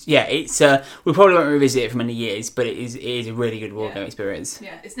is. Yeah, it's. We probably won't revisit it for many years, but it is a really good board game experience.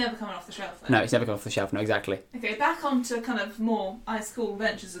 Yeah, it's never coming off the shelf, though. No, it's never come off the shelf. No, exactly. Okay, back on to kind of more Ice Cool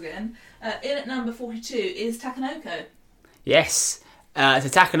Adventures again. In at number 42 is Takenoko. Yes. So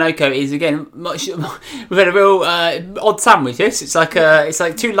Takenoko is again much. We've had a real odd sandwich. This it's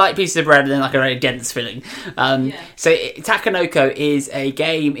like 2 light pieces of bread and then like a very dense filling. So Takenoko is a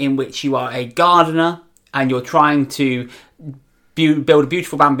game in which you are a gardener and you're trying to build a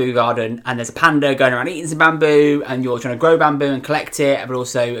beautiful bamboo garden, and there's a panda going around eating some bamboo, and you're trying to grow bamboo and collect it, but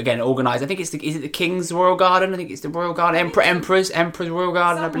also again organise. I think is it the King's Royal Garden? I think it's the Royal Garden, Emperor's Royal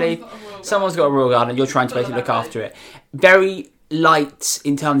Garden. I believe someone's got a royal garden. You're trying to basically look after it. Very light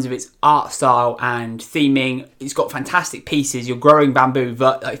in terms of its art style and theming. It's got fantastic pieces. You're growing bamboo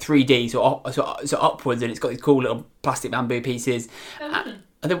like 3D, so upwards, and it's got these cool little plastic bamboo pieces.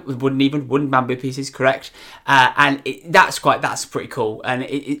 I think wooden bamboo pieces, correct? And that's pretty cool. And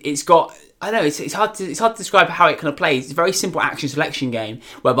it's got, I don't know, it's hard to describe how it kind of plays. It's a very simple action selection game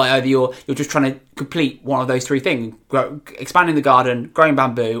whereby either you're just trying to complete one of those 3 things: expanding the garden, growing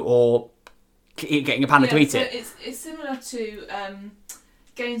bamboo, or getting a panda to eat it. It's similar to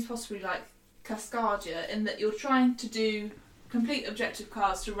games possibly like Cascadia, in that you're trying to do complete objective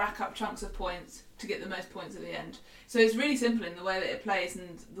cards to rack up chunks of points to get the most points at the end. So it's really simple in the way that it plays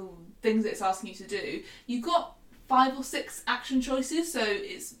and the things that it's asking you to do. You've got 5 or 6 action choices, so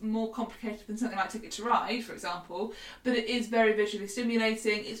it's more complicated than something like Ticket to Ride, for example, but it is very visually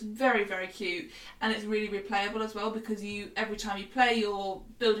stimulating. It's very, very cute, and it's really replayable as well, because every time you play, you're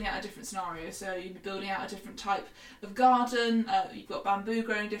building out a different scenario. So you'll be building out a different type of garden, you've got bamboo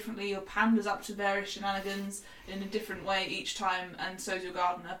growing differently, your panda's up to various shenanigans in a different way each time, and so's your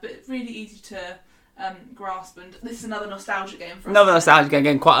gardener, but it's really easy to grasp. And this is another nostalgia game for us. Another nostalgia game,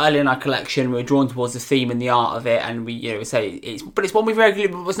 again, quite early in our collection. We're drawn towards the theme and the art of it, and we say it's one we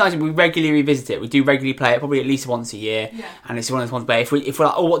regularly. What's nice is we regularly revisit it. We do regularly play it, probably at least once a year. Yeah. And it's one of those ones where if we're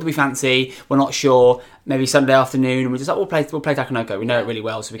like, oh, what do we fancy? We're not sure. Maybe Sunday afternoon, and we're just like, we'll play Takenoko. We know it really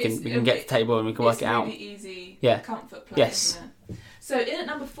well, so we can get to the table and we can work it out. It's really easy, comfort play. Yes. Isn't it? So in at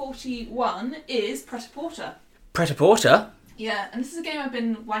number 41 is Pret-a-Porter. Pret-a-Porter. Yeah, and this is a game I've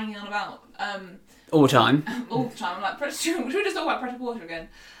been wanging on about. All the time. All the time. I'm like, should we just talk about Pret-a-Porter again?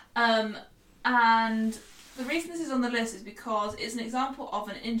 And the reason this is on the list is because it's an example of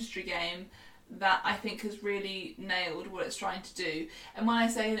an industry game that I think has really nailed what it's trying to do. And when I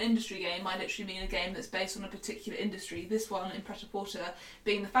say an industry game, I literally mean a game that's based on a particular industry. This one, in Pret-a-Porter,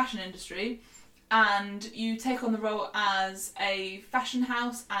 being the fashion industry. And you take on the role as a fashion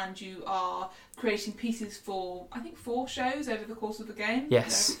house, and you are creating pieces for, I think, 4 shows over the course of the game.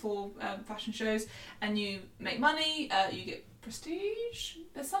 Yes. There are 4 fashion shows, and you make money, you get prestige.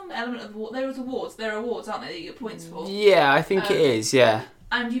 There's some element of there are awards, aren't there, that you get points for. Yeah, I think it is, yeah.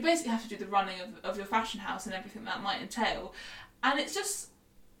 And you basically have to do the running of your fashion house and everything that might entail. And it's just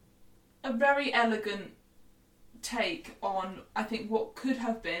a very elegant take on, I think, what could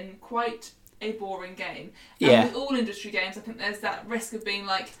have been quite a boring game. And Yeah. with all industry games, I think there's that risk of being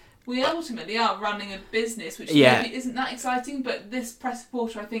like, we ultimately are running a business, which Yeah. maybe isn't that exciting, but this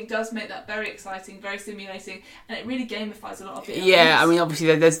Pret-a-Porter, I think, does make that very exciting, very stimulating, and it really gamifies a lot of the Yeah, elements. I mean,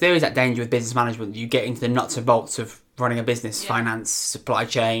 obviously, there is that danger with business management. You get into the nuts and bolts of running a business, Yeah. finance, supply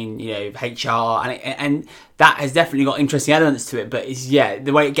chain, HR, and that has definitely got interesting elements to it. But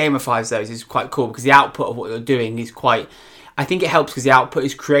the way it gamifies those is quite cool because the output of what you're doing is quite. I think it helps because the output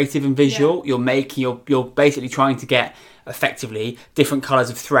is creative and visual. Yeah. You're basically trying to get effectively different colours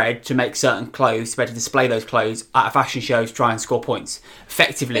of thread to make certain clothes to be able to display those clothes at a fashion show to try and score points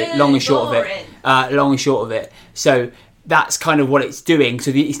effectively. Really long and short of it. So that's kind of what it's doing.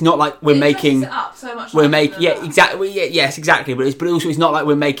 So it's not like we're It making. dresses it up so much We're nicer making, than yeah, that. exactly. Yes, exactly. But also, it's not like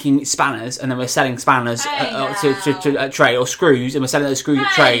we're making spanners and then we're selling spanners Hey to trade, or screws and we're selling those screws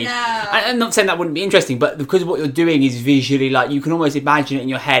at trade. No. I'm not saying that wouldn't be interesting, but because what you're doing is visually, like, you can almost imagine it in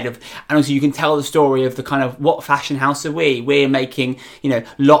your head and also you can tell the story of the kind of what fashion house are we? We're making,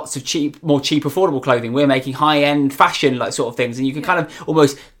 lots of more cheap, affordable clothing. We're making high end fashion, like, sort of things, and you can kind of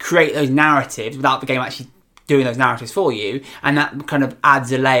almost create those narratives without the game actually doing those narratives for you, and that kind of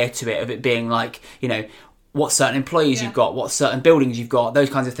adds a layer to it of it being like, what certain employees you've got, what certain buildings you've got, those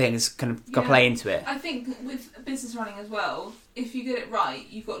kinds of things kind of play into it. I think with business running as well, if you get it right,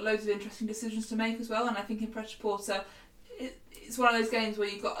 you've got loads of interesting decisions to make as well. And I think in Pret-a-Porter, it's one of those games where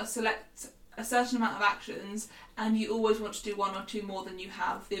you've got to select a certain amount of actions, and you always want to do 1 or 2 more than you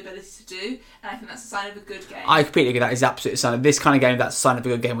have the ability to do. And I think that's a sign of a good game. I completely agree. That is absolutely a sign of this kind of game. That's a sign of a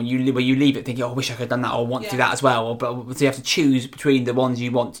good game when you leave it thinking, "Oh, I wish I could have done that," or "want to do that as well." But so you have to choose between the ones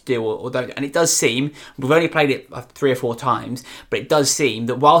you want to do or don't. And it does seem, we've only played it 3 or 4 times, but it does seem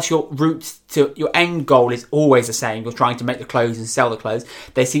that whilst your route to your end goal is always the same, you're trying to make the clothes and sell the clothes,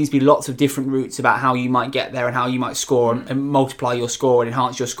 there seems to be lots of different routes about how you might get there and how you might score and multiply your score and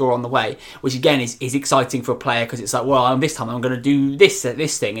enhance your score on the way, which again is exciting for a player because it's like, well, this time I'm going to do this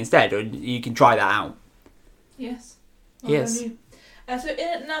thing instead, or you can try that out. Yes. Yes. So in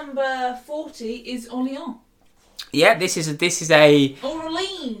at number 40 is Orléans. Yeah, this is a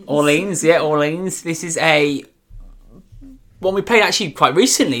Orleans. Yeah, Orleans. This is a one we played actually quite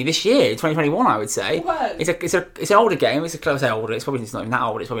recently this year, 2021, I would say. Whoa. It's an older game. It's I say older. It's probably not even that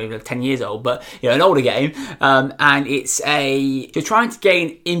old. It's probably like 10 years old, but an older game. And you're trying to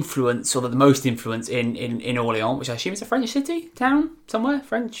gain influence, or the most influence in Orléans, which I assume is a French city, town, somewhere in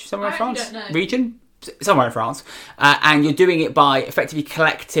France, don't know. region, somewhere in France. And you're doing it by effectively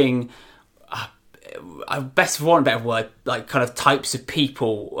collecting. Best for want of a better word, like kind of types of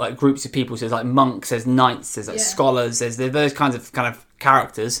people, like groups of people. So there's like monks, there's knights, there's like scholars, there's those kinds of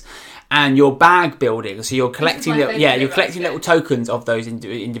characters, and you're bag building. So you're collecting little tokens of those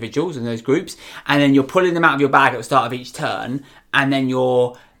individuals and those groups, and then you're pulling them out of your bag at the start of each turn, and then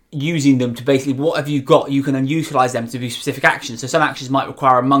you're using them to basically, what have you got, you can then utilise them to do specific actions. So some actions might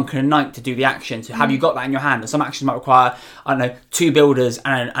require a monk and a knight to do the action. So have you got that in your hand? And some actions might require, 2 builders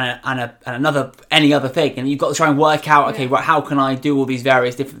and another, any other thing. And you've got to try and work out, right, how can I do all these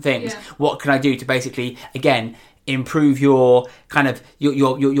various different things? Yeah. What can I do to basically, again, improve your kind of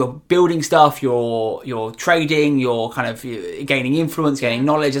your building stuff, your trading, your kind of gaining influence, gaining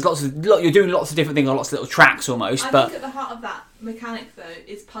knowledge. There's you're doing lots of different things on lots of little tracks almost. I but think at the heart of that mechanic though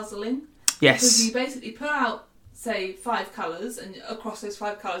is puzzling. Yes. Because you basically put out, say, 5 colours, and across those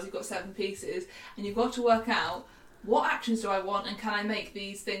 5 colours you've got 7 pieces, and you've got to work out what actions do I want, and can I make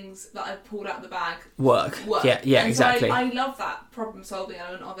these things that I've pulled out of the bag work. Yeah, and exactly. So I love that problem solving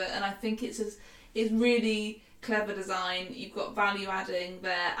element of it, and I think it's really clever design. You've got value adding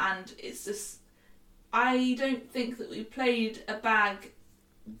there, and it's just, I don't think that we played a bag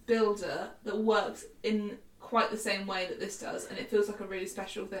builder that works in quite the same way that this does, and it feels like a really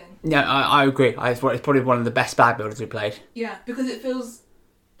special thing. Yeah, I agree. It's probably one of the best bag builders we played. Yeah, because it feels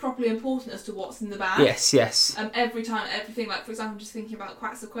properly important as to what's in the bag. Yes. Every time, everything, like for example, just thinking about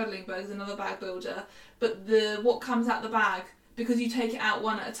Quacks of Quedlinburg is another bag builder, but what comes out the bag, because you take it out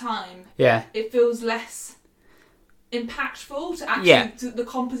one at a time, Yeah. it feels less impactful to actually Yeah. to the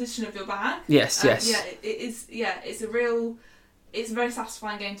composition of your bag. Yes. Yes. Yeah, it is. Yeah, it's a very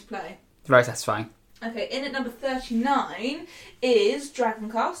satisfying game to play. Very satisfying. Okay, in at number 39 is Dragon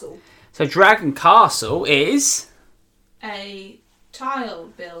Castle, So Dragon Castle is. a tile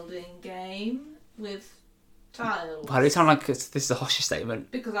building game with tiles. Why do it sound like this is a hostage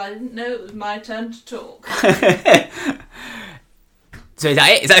statement? Because I didn't know it was my turn to talk. So is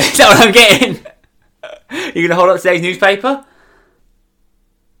that it? Is that what I'm getting? You gonna hold up today's newspaper?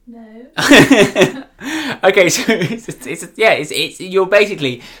 No. Okay, so it's you're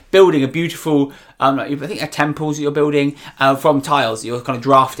basically building a beautiful I think they're temples that you're building from tiles that you're kind of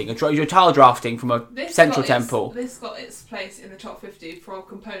drafting. You're tile drafting from a central temple. This got its place in the top 50 for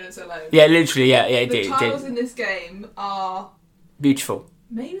components alone. Yeah, literally, yeah, it The did. tiles in this game are Beautiful.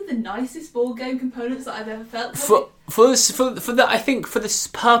 maybe the nicest board game components that I've ever felt. For the I think for the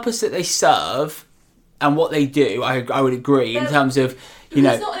purpose that they serve and what they do, I would agree in terms of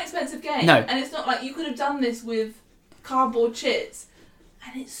Because it's not an expensive game. No. And it's not like you could have done this with cardboard chits.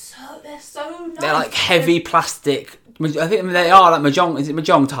 And they're so nice. they're like heavy plastic. I think they are like mahjong. Is it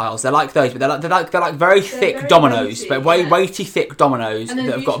mahjong tiles? They're like those, but they're like very thick very dominoes, weighty, but yeah. weighty thick dominoes And that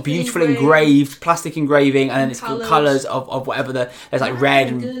then have got beautiful beautifully engraved plastic engraving, and then and it's got coloured. colours of whatever there's like Yeah, red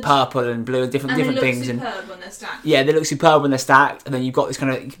and good. purple and blue and different they things. look And superb when they're stacked. yeah, they look superb when they're stacked, and then you've got this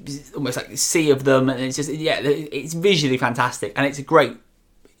kind of almost like sea of them, and it's just it's visually fantastic, and it's a great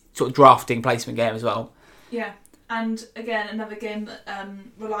sort of drafting placement game as well. Yeah. And again, another game that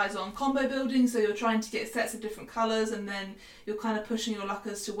relies on combo building, so you're trying to get sets of different colours, and then you're kind of pushing your luck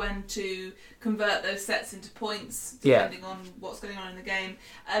as to when to convert those sets into points, depending on what's going on in the game.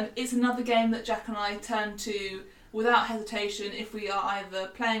 It's another game that Jack and I turn to without hesitation if we are either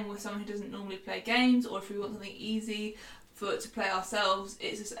playing with someone who doesn't normally play games, or if we want something easy to play ourselves.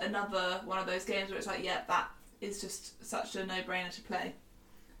 It's just another one of those games where it's like, yeah, that is just such a no-brainer to play.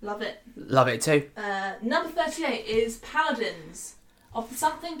 Love it. Love it too. Number 38 is Paladins of the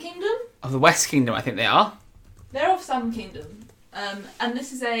Something Kingdom. Of the West Kingdom, I think they are. They're of some kingdom. And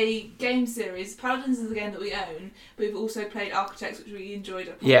this is a game series. Paladins is a game that we own, but we've also played Architects, which we enjoyed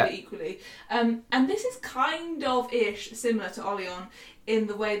probably equally. And this is kind of similar to Oleon in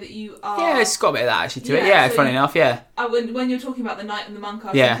the way that you are... Yeah, it's got a bit of that actually to it. Yeah, Yeah, so funny enough, yeah. When you're talking about the Knight and the Monk,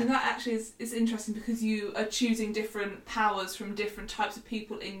 I was thinking that actually is interesting because you are choosing different powers from different types of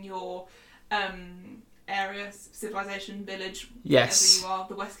people in your area, civilization, village, Yes. wherever you are,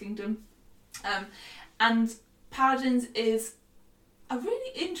 the West Kingdom. And Paladins is a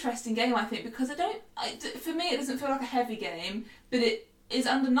really interesting game, I think, because for me it doesn't feel like a heavy game, but it is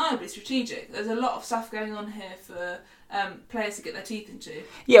undeniably strategic. There's a lot of stuff going on here for players to get their teeth into.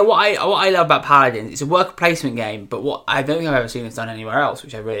 Yeah, what I love about Paladins, it's a worker placement game, but what I don't think I've ever seen this done anywhere else,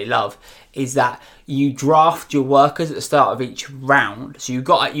 which I really love, is that you draft your workers at the start of each round. So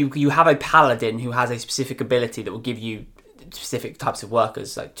you have a paladin who has a specific ability that will give you specific types of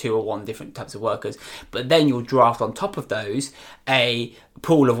workers, like 2 or 1 different types of workers, but then you'll draft on top of those a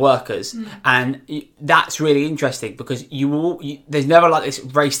pool of workers, and that's really interesting because there's never like this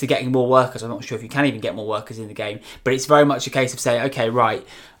race to getting more workers. I'm not sure if you can even get more workers in the game, but it's very much a case of saying, okay, right,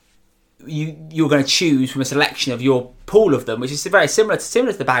 you're going to choose from a selection of your pool of them, which is very similar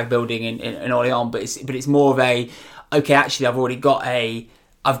to the bag building in Orleans, but it's more of a, okay, actually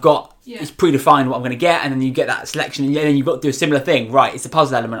it's predefined what I'm going to get, and then you get that selection, and then you've got to do a similar thing. Right, it's a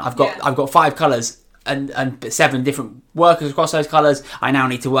puzzle element. I've got 5 colours and 7 different workers across those colours. I now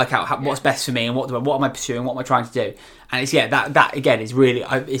need to work out what's best for me and what am I pursuing, what am I trying to do. And it's that again is really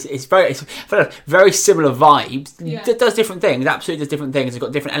it's very similar vibes. Yeah. It does different things. It absolutely does different things. It's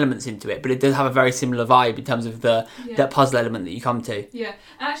got different elements into it, but it does have a very similar vibe in terms of that puzzle element that you come to. Yeah,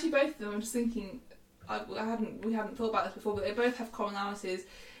 and actually both of them, I'm just thinking, we hadn't thought about this before, but they both have commonalities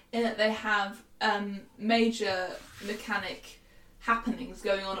in that they have major mechanic happenings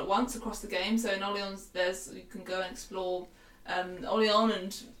going on at once across the game. So in Orleans, you can go and explore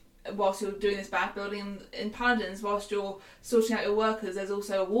Orleans, and whilst you're doing this bag building, in Paladins, whilst you're sorting out your workers, there's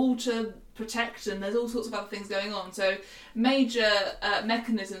also a wall to protect, and there's all sorts of other things going on. So major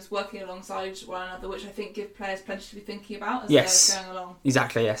mechanisms working alongside one another, which I think give players plenty to be thinking about as they're going along.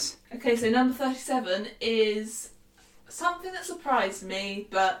 Exactly, yes. Okay, so number 37 is something that surprised me,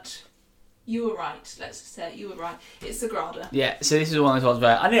 but you were right. Let's just say it, you were right. It's Sagrada. Yeah, so this is one of those ones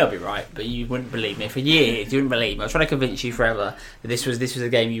where I knew I'd be right, but you wouldn't believe me. For years, you wouldn't believe me. I was trying to convince you forever that this was a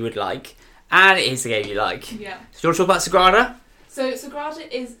game you would like, and it is the game you like. Yeah. So do you want to talk about Sagrada? So Sagrada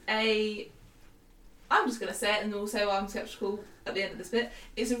is I'm just going to say it and we'll say why I'm sceptical at the end of this bit.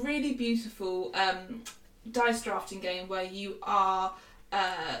 It's a really beautiful dice drafting game where you are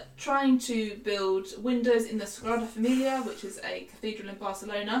trying to build windows in the Sagrada Familia, which is a cathedral in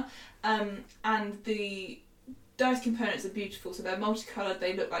Barcelona, and the dice components are beautiful. So they're multicoloured,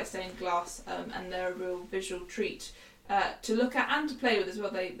 they look like stained glass, and they're a real visual treat to look at and to play with as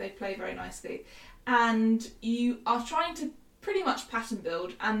well. They play very nicely. And you are trying to pretty much pattern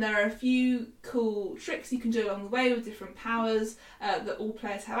build, and there are a few cool tricks you can do along the way with different powers that all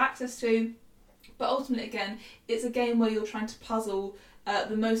players have access to. But ultimately, again, it's a game where you're trying to puzzle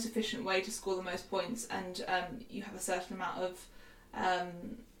the most efficient way to score the most points, and you have a certain amount of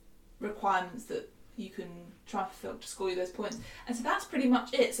requirements that you can try and fulfill to score you those points. And so that's pretty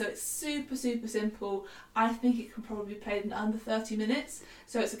much it. So it's super, super simple. I think it can probably be played in under 30 minutes.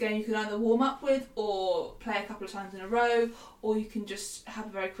 So it's a game you can either warm up with or play a couple of times in a row, or you can just have a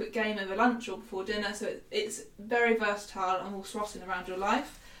very quick game over lunch or before dinner. So it's very versatile and will slot in around your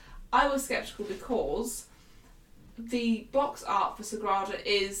life. I was sceptical because the box art for Sagrada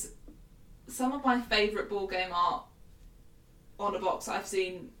is some of my favourite board game art on a box I've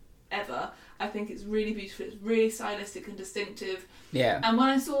seen ever. I think it's really beautiful, it's really stylistic and distinctive. Yeah. And when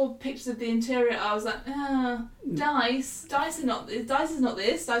I saw pictures of the interior, I was like, dice is not this,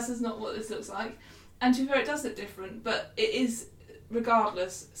 dice is not what this looks like. And to be fair, it does look different, but it is,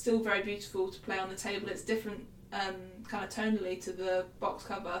 regardless, still very beautiful to play on the table. It's different kind of tonally to the box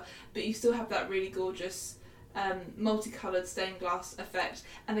cover, but you still have that really gorgeous multicoloured stained glass effect,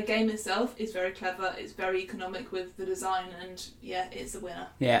 and the game itself is very clever. It's very economic with the design, and yeah, it's a winner.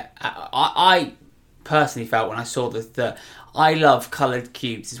 Yeah, I personally felt when I saw that I love coloured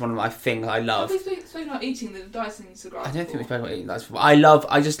cubes. It's one of my things I love. Have we spoken about eating the dice in Sagrada? I don't think we spoke about eating dice before.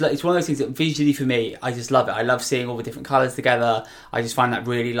 It's one of those things that visually for me, I just love it. I love seeing all the different colours together. I just find that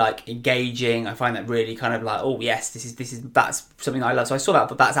really like engaging. I find that really kind of like, oh yes, that's something I love. So I saw that,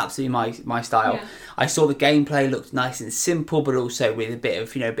 but that's absolutely my style. Yeah. I saw the gameplay looked nice and simple, but also with a bit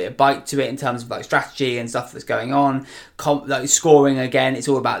of bite to it in terms of like strategy and stuff that's going on. Like scoring again, it's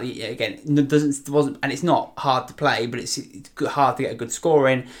all about and it's not hard to play, but it's hard to get a good score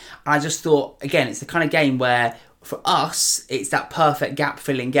in. And I just thought, again, it's the kind of game where for us it's that perfect gap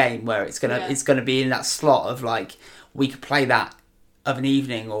filling game where it's gonna be in that slot of like we could play that of an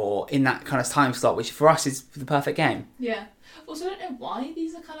evening or in that kind of time slot, which for us is the perfect game. Yeah. Also, I don't know why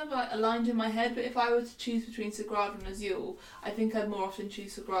these are kind of like aligned in my head, but if I were to choose between Sagrada and Azul, I think I'd more often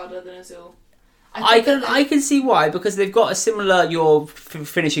choose Sagrada than Azul. I can see why, because they've got a similar, you're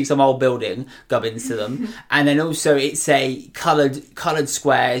finishing some old building, gubbins to them, and then also it's a coloured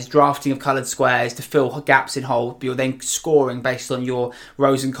squares, drafting of coloured squares to fill gaps in holes, but you're then scoring based on your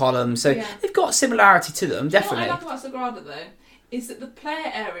rows and columns, so they've got similarity to them, definitely. What I like about Sagrada though, is that the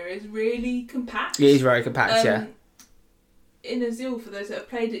player area is really compact. It is very compact, yeah. In Azul, for those that have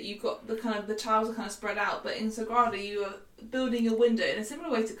played it, you've got the tiles are kind of spread out, but in Sagrada you are building a window in a similar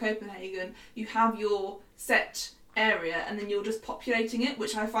way to Copenhagen. You have your set area and then you're just populating it,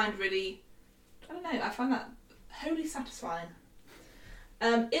 which I find really, I find that wholly satisfying.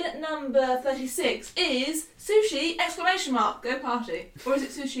 In at number 36 is Sushi! Go party. Or is it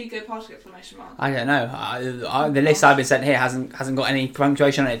Sushi Go party! I don't know. The list I've been sent here hasn't got any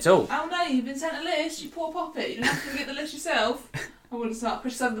punctuation on it at all. Oh no, you've been sent a list, you poor poppet. You don't have to get the list yourself. I wouldn't start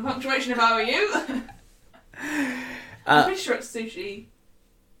criticising the punctuation if I were you. I'm pretty sure it's Sushi!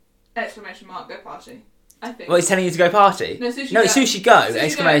 Go party. I think. Well, it's telling you to go party. No, Sushi Go!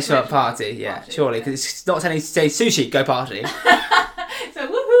 Sushi Go! Party. Yeah, surely, because it's not telling you to say Sushi! Go party. So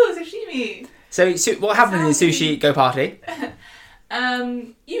woohoo, sashimi. So what happened in Sushi Go Party?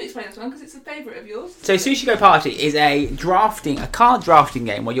 You explain this one because it's a favourite of yours. So Sushi Go Party is a card drafting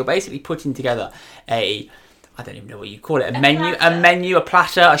game where you're basically putting together I don't even know what you call it, a menu, a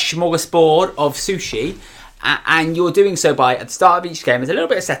platter, a smorgasbord of sushi. And you're doing so by, at the start of each game, there's a little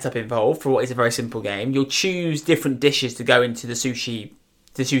bit of setup involved for what is a very simple game. You'll choose different dishes to go into the sushi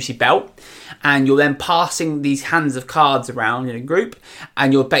belt, and you're then passing these hands of cards around in a group,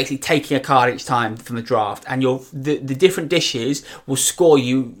 and you're basically taking a card each time from the draft, and the different dishes will score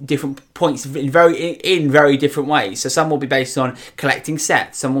you different points in very different ways. So some will be based on collecting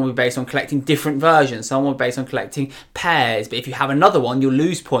sets, some will be based on collecting different versions, some will be based on collecting pairs, but if you have another one you'll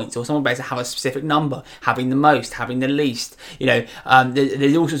lose points, or some will be based on have a specific number, having the most, having the least,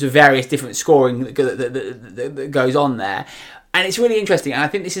 there's all sorts of various different scoring that goes on there. And it's really interesting, and I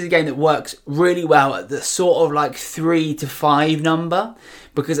think this is a game that works really well at the sort of like 3 to 5 number,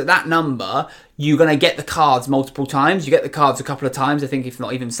 because at that number you're going to get the cards multiple times. You get the cards a couple of times, I think, if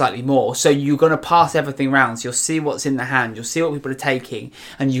not even slightly more. So you're going to pass everything around, so you'll see what's in the hand, you'll see what people are taking,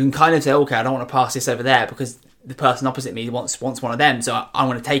 and you can kind of say, okay, I don't want to pass this over there because the person opposite me wants one of them, so I'm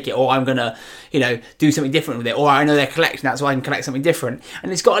going to take it, or I'm going to, do something different with it, or I know they're collecting that, so I can collect something different.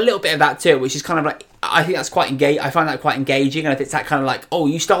 And it's got a little bit of that to it, which is kind of like, I think that's quite I find that quite engaging, and I think it's that kind of like, oh,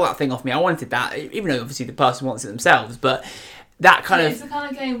 you stole that thing off me, I wanted that, even though obviously the person wants it themselves, but that kind of... It's the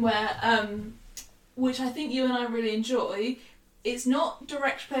kind of game where, which I think you and I really enjoy, it's not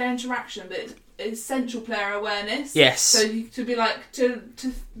direct player interaction, but it's essential player awareness. Yes. So to be like, to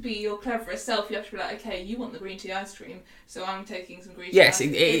be your cleverest self, you have to be like, okay, you want the green tea ice cream, so I'm taking some green tea ice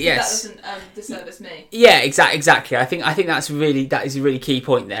cream. Yes. That doesn't disservice me. Yeah, exactly. I think that is a really key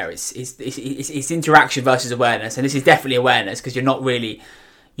point there. It's interaction versus awareness, and this is definitely awareness, because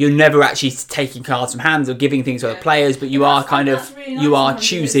you're never actually taking cards from hands or giving things to other players, but you are kind of, really nice, you are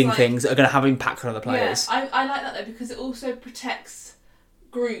choosing things that are going to have impact on other players. Yeah, I like that though, because it also protects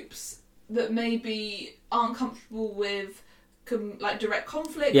groups that maybe aren't comfortable with like direct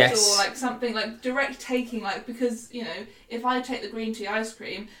conflict, or like something like direct taking, like, because if I take the green tea ice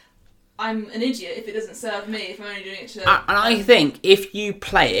cream, I'm an idiot if it doesn't serve me, if I'm only doing it to... And I think if you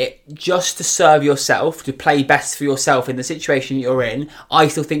play it just to serve yourself, to play best for yourself in the situation you're in, I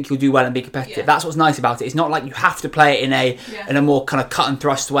still think you'll do well and be competitive. Yeah. That's what's nice about it. It's not like you have to play it in a more kind of cut and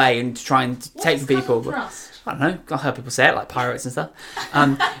thrust way and to try and take people. Cut and thrust? I don't know. I've heard people say it, like pirates and stuff.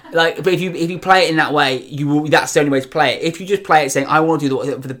 But if you play it in that way, that's the only way to play it. If you just play it saying, I want to do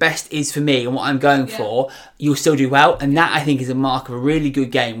what the best is for me and what I'm going for, you'll still do well. And that, I think, is a mark of a really good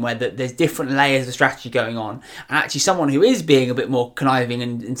game where there's different layers of strategy going on. And actually, someone who is being a bit more conniving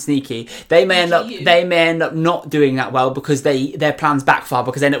and sneaky, they may end up not doing that well because their plans backfire,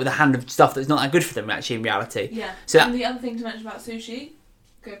 because they end up with a hand of stuff that's not that good for them, actually, in reality. Yeah. So and the other thing to mention about Sushi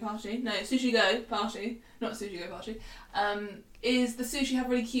Go Party, not Sushi Go Party, is the sushi have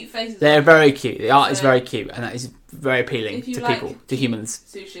really cute faces. They're very cute. The art is very cute, and that is very appealing to people, to humans.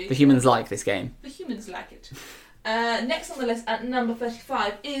 Sushi. The humans like this game. The humans like it. Next on the list at number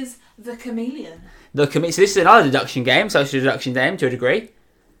 35 is The Chameleon. So this is another deduction game, social deduction game to a degree.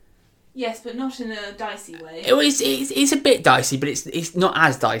 Yes, but not in a dicey way. It's a bit dicey, but it's not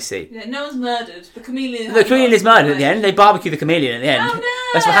as dicey. Yeah, no one's murdered. The chameleon. The chameleon is murdered at the end. They barbecue the chameleon at the end. Oh no!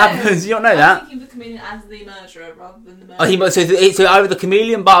 That's what happens. You don't know that. I'm thinking of the chameleon as the murderer rather than the So murderer. either the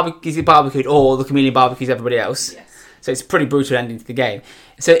chameleon is barbecued, or the chameleon barbecues everybody else. Yes. So it's a pretty brutal ending to the game.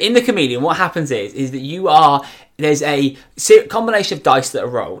 So in the chameleon, what happens is that there's a combination of dice that are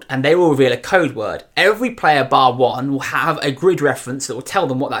rolled, and they will reveal a code word. Every player bar one will have a grid reference that will tell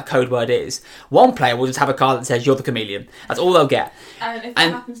them what that code word is. One player will just have a card that says, you're the chameleon. That's all they'll get. And if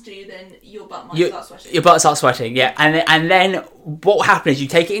that happens to you, then your butt might start sweating. Your butt starts sweating, yeah. And then what will happen is you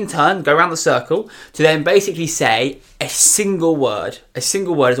take it in turn, go around the circle, to then basically say a single word. A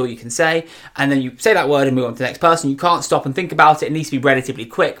single word is all you can say, and then you say that word and move on to the next person. You can't stop and think about it. It needs to be relatively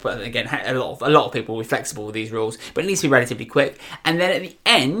quick, but again, a lot of people will be flexible with these rules, but it needs to be relatively quick. And then at the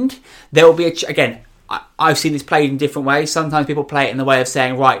end, there will be I've seen this played in different ways. Sometimes people play it in the way of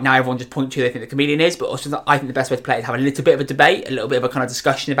saying, right, now everyone just point to who they think the chameleon is, but also I think the best way to play it is have a little bit of a debate, a little bit of a kind of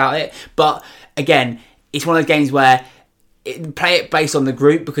discussion about it. But again, it's one of those games where play it based on the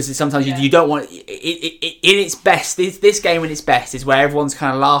group, because sometimes you don't want it in its best. This game in its best is where everyone's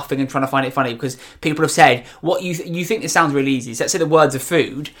kind of laughing and trying to find it funny, because people have said, what you think this sounds really easy. So let's say the words of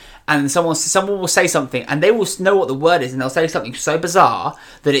food, and someone will say something and they will know what the word is, and they'll say something so bizarre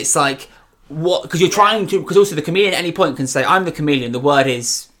that it's like, what? Because you're trying to, because also the chameleon at any point can say, I'm the chameleon, the word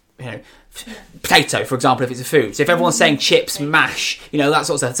is, potato, for example, if it's a food. So if everyone's saying chips, mash, that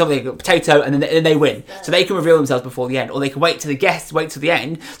sort of stuff, something potato, and then they win. So they can reveal themselves before the end, or they can wait till the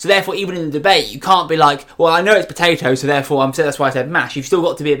end. So therefore, even in the debate, you can't be like, well, I know it's potato, so therefore that's why I said mash. You've still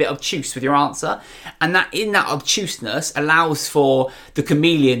got to be a bit obtuse with your answer, and that in that obtuseness allows for the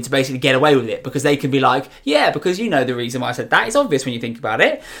chameleon to basically get away with it, because they can be like, yeah, because you know the reason why I said that. It's obvious when you think about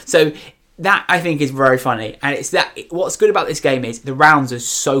it. So that, I think, is very funny, and it's that. What's good about this game is the rounds are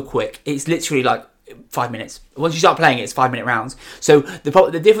so quick. It's literally like 5 minutes. Once you start playing it, it's 5-minute rounds. So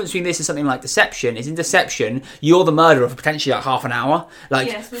the difference between this and something like Deception is, in Deception, you're the murderer for potentially like half an hour.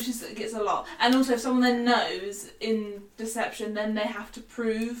 Yes, which gets a lot. And also, if someone then knows in Deception, then they have to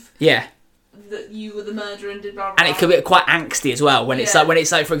prove. Yeah. That you were the murderer and did blah blah. And it can be quite angsty as well when it's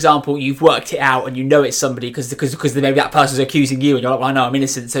like for example, you've worked it out and you know it's somebody because maybe that person's accusing you and you're like, well, I know I'm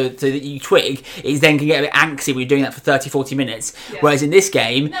innocent, so that you twig. It then can get a bit angsty when you're doing that for 30-40 minutes. Yeah. Whereas in this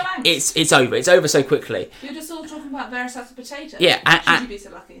game, it's over so quickly. You're just all talking about various types of potato. Yeah, should you be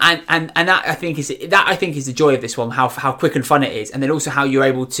so lucky? And that I think is the joy of this one, how quick and fun it is, and then also how you're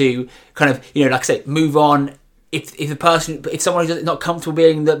able to kind of, like I say, move on. if someone who's not comfortable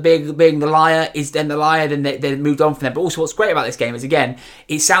being the liar is then the liar, then they're moved on from them. But also, what's great about this game is, again,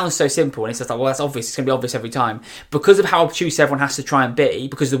 it sounds so simple, and it's just like, well, that's obvious. It's going to be obvious every time because of how obtuse everyone has to try and be.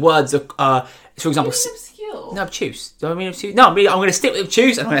 Because the words are for example. No, obtuse. Do I mean obtuse? No, I'm going to stick with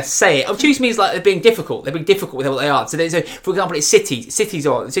obtuse and I'm going to say it. Obtuse means like they're being difficult. They're being difficult with what they are. So, for example, it's cities. Cities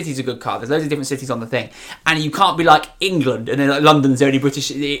are a good card. There's loads of different cities on the thing. And you can't be like England and then like London's the only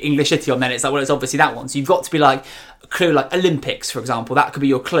English city on there. It's like, well, it's obviously that one. So you've got to be like a clue like Olympics, for example. That could be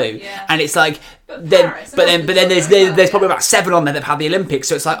your clue. Yeah. And it's like... But then there's probably about 7 on there that have had the Olympics,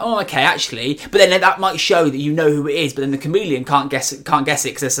 so it's like, oh, okay, actually, but then that might show that you know who it is, but then the chameleon can't guess it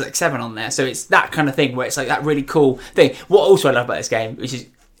because there's like 7 on there, so it's that kind of thing where it's like that really cool thing. What also I love about this game, which is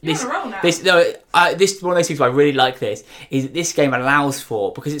this one of those things where I really like this is that this game allows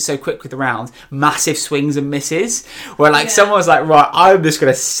for, because it's so quick with the rounds, massive swings and misses where like someone's like, right, I'm just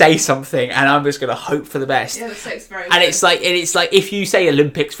going to say something and I'm just going to hope for the best. Yeah, the stakes very and it's like if you say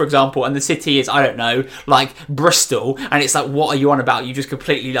Olympics, for example, and the city is, I don't know, like Bristol, and it's like, what are you on about? You just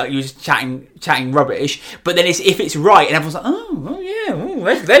completely like, you're just chatting rubbish. But then if it's right and everyone's like, oh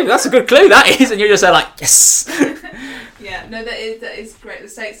yeah, that's a good clue, that is, and you're just like, yes. Yeah, no, that is great. The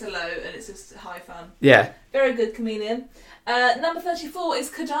stakes are low and it's just high fun. Yeah. Very good, Chameleon. Number 34 is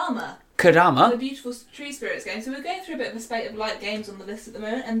Kodama. Kodama? The beautiful tree spirits game. So we're going through a bit of a spate of light games on the list at the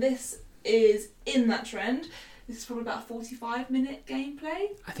moment, and this is in that trend. This is probably about a 45-minute gameplay.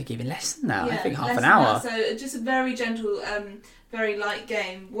 I think even less than that. Yeah, I think half less an than hour. that. So just a very gentle, very light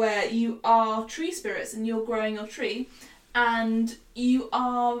game where you are tree spirits and you're growing your tree. And you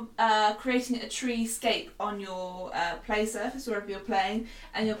are creating a treescape on your play surface, wherever you're playing,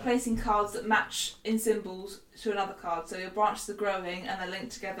 and you're placing cards that match in symbols to another card. So your branches are growing and they're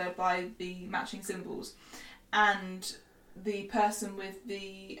linked together by the matching symbols. And the person with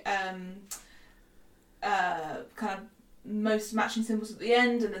the kind of most matching symbols at the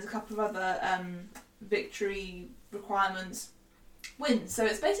end, and there's a couple of other victory requirements, wins. So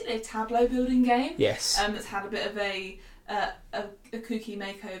it's basically a tableau building game. Yes. It's had a bit of a kooky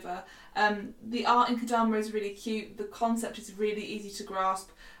makeover. The art in Kodama is really cute. The concept is really easy to grasp.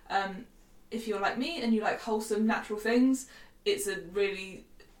 If you're like me and you like wholesome natural things, it's a really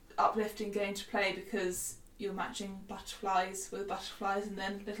uplifting game to play because you're matching butterflies with butterflies and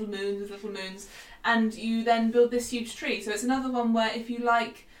then little moons with little moons, and you then build this huge tree. So it's another one where if you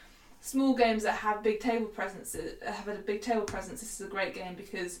like small games that have big table presence, this is a great game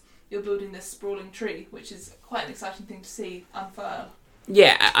because you're building this sprawling tree, which is quite an exciting thing to see unfurl.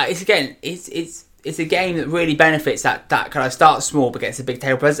 Yeah, it's a game that really benefits that kind of starts small but gets a big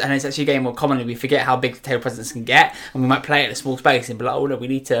table presence, and it's actually a game where commonly we forget how big the table presence can get, and we might play it in a small space and be like, oh no, we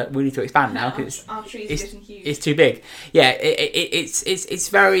need to expand now because our trees are getting huge. It's too big. Yeah, it's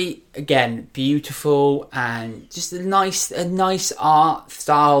very, again, beautiful and just a nice art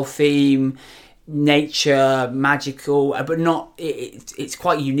style theme. Nature, magical, but not. It's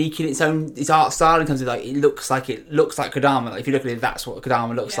quite unique in its art style in terms of like it looks like Kodama. Like if you look at it, that's what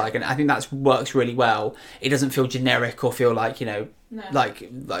Kodama looks like, and I think that works really well. It doesn't feel generic or feel like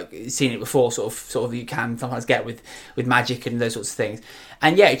like seen it before. Sort of you can sometimes get with Magic and those sorts of things.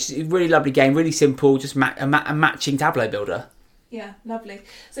 And yeah, it's a really lovely game, really simple, just a matching tableau builder. Yeah, lovely.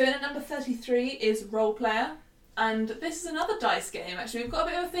 So in at number 33 is Role Player. And this is another dice game, actually. We've got a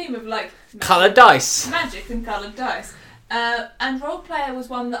bit of a theme of like coloured dice, magic and coloured dice. And Role Player was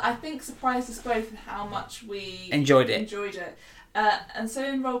one that I think surprised us both in how much we enjoyed it. And so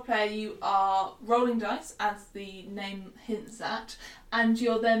in Role Player you are rolling dice, as the name hints at, and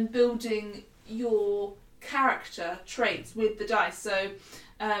you're then building your character traits with the dice. So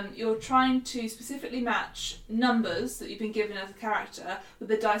you're trying to specifically match numbers that you've been given as a character with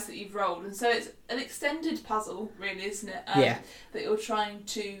the dice that you've rolled, and so it's an extended puzzle, really, isn't it? That you're trying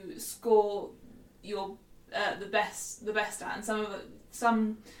to score your the best at, and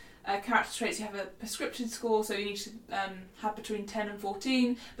some character traits you have a prescripted score, so you need to have between 10 and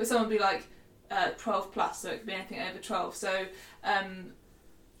 14, but some would be like 12 plus, so it could be anything over 12. So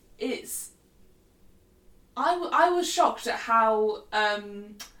it's. I was shocked at how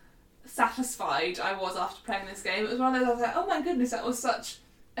satisfied I was after playing this game. It was one of those I was like, oh my goodness, that was such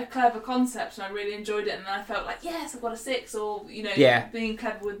a clever concept, and I really enjoyed it. And then I felt like, yes, I've got a 6, or being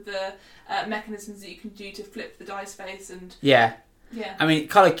clever with the mechanisms that you can do to flip the dice face and yeah. I mean,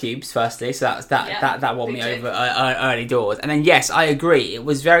 colour cubes firstly, so that won me over early doors. And then yes, I agree. It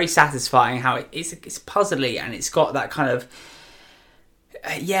was very satisfying how it's puzzly, and it's got that kind of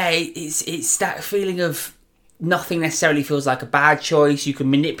it's that feeling of nothing necessarily feels like a bad choice. You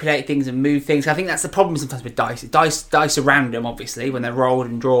can manipulate things and move things. I think that's the problem sometimes with dice. Dice are random, obviously, when they're rolled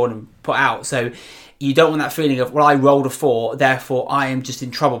and drawn and put out. So you don't want that feeling of, well, I rolled a 4, therefore I am just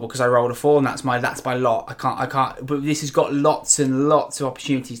in trouble because I rolled a 4 and that's my lot. I can't. But this has got lots and lots of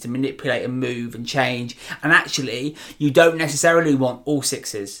opportunities to manipulate and move and change. And actually, you don't necessarily want all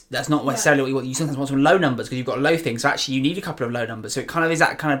 6s. That's not necessarily what you want. You sometimes want some low numbers because you've got low things. So actually, you need a couple of low numbers. So it kind of is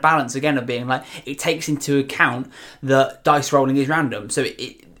that kind of balance again of being like, it takes into account that dice rolling is random. So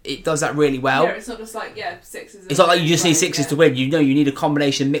it does that really well. Yeah, it's not just like, 6s. It's not like you just need 6s to win. You know, you need a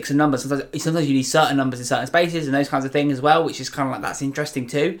combination mix of numbers. Sometimes you need certain numbers in certain spaces and those kinds of things as well, which is kind of like, that's interesting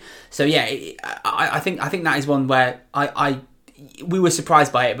too. So yeah, I think that is one where we were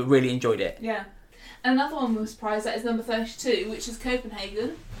surprised by it, but really enjoyed it. Yeah. And another one we were surprised at is number 32, which is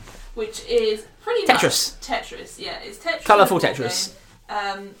Copenhagen, which is pretty Tetris. much Tetris. Yeah, it's Tetris. Colourful Tetris.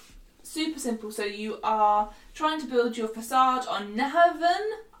 Super simple. So you are trying to build your facade on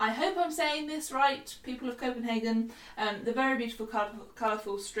Nahaven. I hope I'm saying this right, people of Copenhagen. The very beautiful,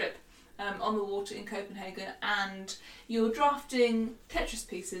 colourful strip on the water in Copenhagen, and you're drafting Tetris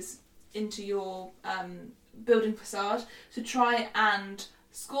pieces into your building facade to try and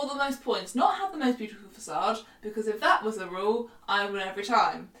score the most points, not have the most beautiful facade, because if that was the rule, I would win every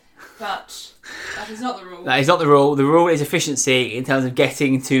time. But that is not the rule. That is not the rule. The rule is efficiency in terms of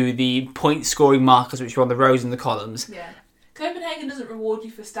getting to the point scoring markers, which are on the rows and the columns. Yeah. Copenhagen doesn't reward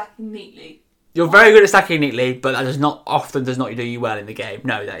you for stacking neatly. You're very good at stacking neatly, but that does not do you well in the game.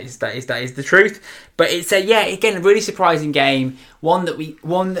 No, that is the truth. But it's again, a really surprising game. It's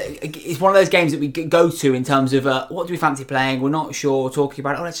one of those games that we go to in terms of what do we fancy playing? We're not sure. Talking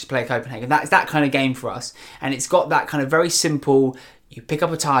about let's just play Copenhagen. That's that kind of game for us, and it's got that kind of very simple. You pick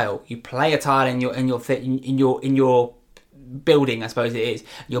up a tile, you play a tile in your building, I suppose it is.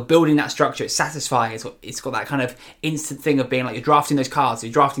 You're building that structure. It's satisfying. It's got that kind of instant thing of being like you're drafting those cards.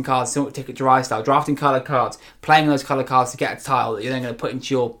 You're drafting cards, similar to Ticket to Ride style, drafting coloured cards, playing those coloured cards to get a tile that you're then going to put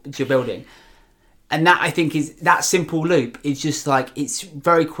into your building. And that, I think, is that simple loop. It's just like, it's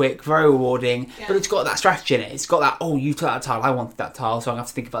very quick, very rewarding, but it's got that strategy in it. It's got that, you took that tile, I wanted that tile, so I'm going to have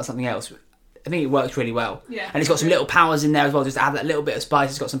to think about something else. I think it works really well. Yeah. And it's got some little powers in there as well, just to add that little bit of spice.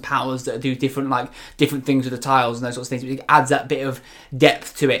 It's got some powers that do different things with the tiles and those sorts of things. It adds that bit of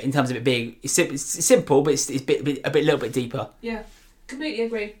depth to it in terms of it being it's simple, but it's a little bit deeper. Yeah, completely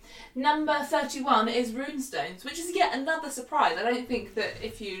agree. Number 31 is Runestones, which is yet another surprise. I don't think that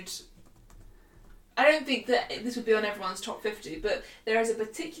this would be on everyone's top 50, but there is a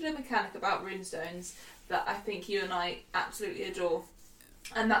particular mechanic about Runestones that I think you and I absolutely adore.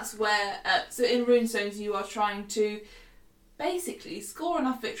 And that's where, so in Runestones you are trying to basically score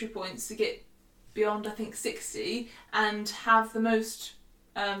enough victory points to get beyond, I think, 60 and have the most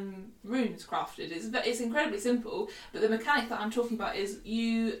runes crafted. It's incredibly simple, but the mechanic that I'm talking about is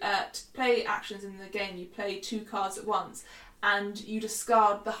you play actions in the game, you play 2 cards at once, and you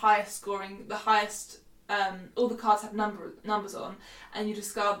discard the highest scoring, all the cards have numbers on, and you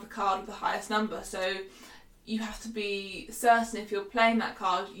discard the card with the highest number. So you have to be certain if you're playing that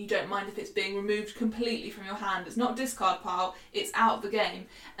card, you don't mind if it's being removed completely from your hand. It's not a discard pile, it's out of the game.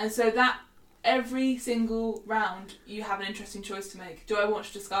 And so that every single round you have an interesting choice to make. Do I want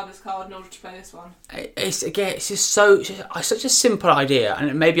to discard this card in order to play this one? It's just such a simple idea,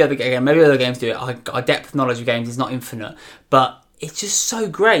 and maybe other games do it. Our depth of knowledge of games is not infinite, but it's just so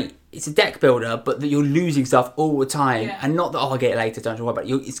great. It's a deck builder, but that you're losing stuff all the time, and not that I'll get it later. Don't worry about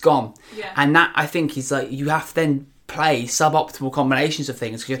it. It's gone, and that I think is like you have to then play suboptimal combinations of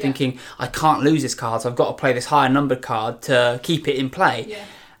things because you're thinking I can't lose this card, so I've got to play this higher numbered card to keep it in play. Yeah.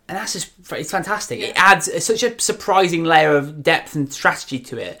 And it's fantastic. Yeah. It adds such a surprising layer of depth and strategy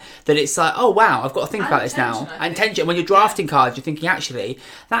to it that it's like, oh wow, I've got to think about this now. And tension. When you're drafting cards, you're thinking actually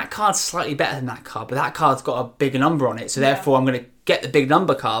that card's slightly better than that card, but that card's got a bigger number on it, so therefore I'm going to get the big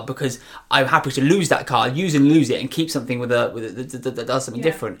number card because I'm happy to lose that card, use and lose it, and keep something that does something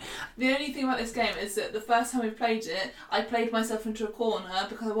different. The only thing about this game is that the first time we played it, I played myself into a corner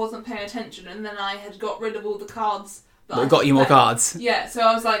because I wasn't paying attention, and then I had got rid of all the cards. But got you more cards. Yeah, so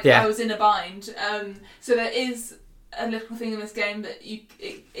I was like, I was in a bind. So there is a little thing in this game that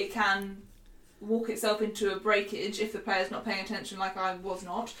it can walk itself into a breakage if the player's not paying attention, like I was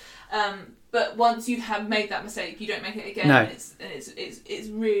not. But once you have made that mistake, you don't make it again. No. And it's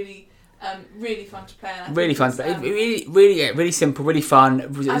really really fun to play. Really fun to play. Really simple, really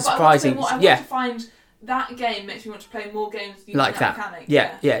fun, surprising. I want to find that game makes me want to play more games using like that mechanic.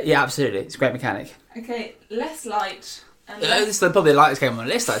 Yeah, absolutely. It's a great mechanic. Okay, less light. This is probably the lightest game on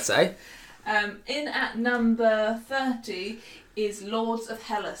the list, I'd say. In at number 30 is Lords of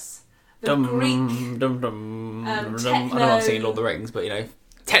Hellas. The Greek techno... I don't know I'm singing Lord of the Rings, but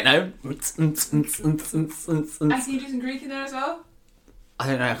techno. Can you do some Greek in there as well? I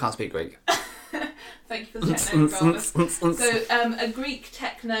don't know, I can't speak Greek. Thank you for the techno promise. So, a Greek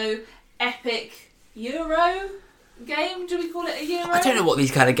techno epic Euro game. Do we call it a Euro? I don't know what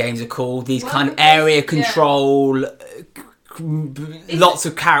these kind of games are called. These Well, kind of because- area yeah. control, lots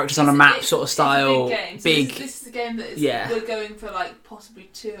of characters on a map sort of It's style. a big game. So Big. This is a game that is, Yeah. we're going for like possibly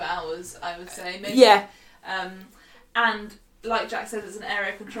 2 hours, I would say. Maybe. Yeah. And like Jack said, it's an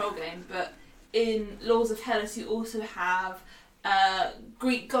area control game, but in Laws of Hellas you also have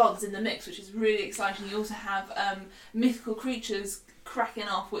Greek gods in the mix, which is really exciting. You also have mythical creatures cracking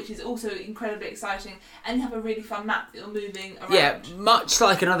off, which is also incredibly exciting, and you have a really fun map that you're moving around. Yeah, much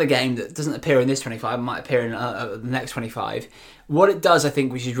like another game that doesn't appear in this 25, might appear in the next 25. What it does, I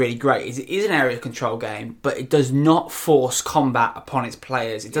think, which is really great, is it is an area control game, but it does not force combat upon its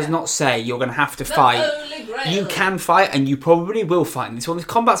players. It does not say you're going to have to fight. Holy Grail. You can fight, and you probably will fight in this one. The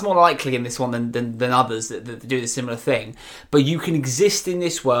combat's more likely in this one than others that do the similar thing. But you can exist in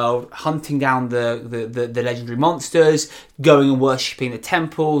this world, hunting down the legendary monsters, going and worshipping the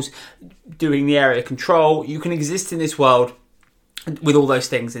temples, doing the area control. You can exist in this world with all those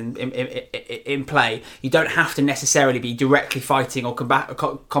things in play. You don't have to necessarily be directly fighting or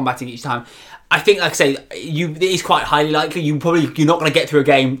combating each time. I think, like I say, it is quite highly likely you're not going to get through a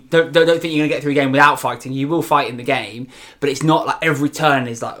game. Don't think you're going to get through a game without fighting. You will fight in the game, but it's not like every turn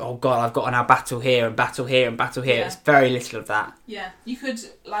is like, oh god, I've got to now battle here and battle here and battle here. Yeah. It's very little of that. Yeah, you could,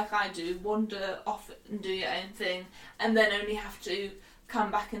 like I do, wander off and do your own thing, and then only have to come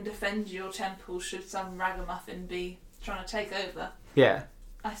back and defend your temple should some ragamuffin be trying to take over. Yeah.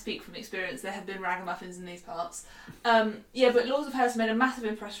 I speak from experience, there have been ragamuffins in these parts. Yeah, but Laws of Hellas made a massive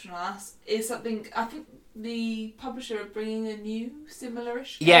impression on us. Is something, I think the publisher are bringing a new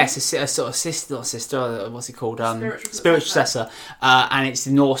similar-ish game. Yes, a sort of sister, what's it called? Spiritual successor. And it's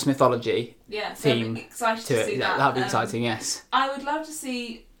the Norse mythology Yeah, so theme I'm excited to to it. see that. That'd be exciting, yes. I would love to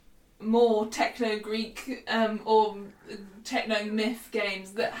see more techno-Greek or techno-myth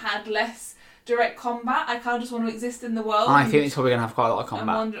games that had less direct combat. I kind of just want to exist in the world. I think it's probably going to have quite a lot of I'm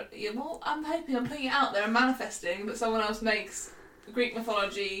combat. I'm hoping, I'm putting it out there and manifesting that someone else makes Greek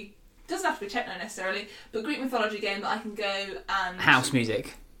mythology, doesn't have to be techno necessarily, but Greek mythology game that I can go and House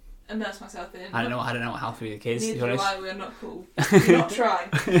music. immerse myself in. I don't know what house music is, to be Neither do honest. I, we're not cool. We're not trying.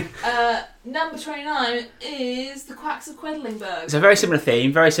 Number 29 is The Quacks of Quedlinburg. It's a very similar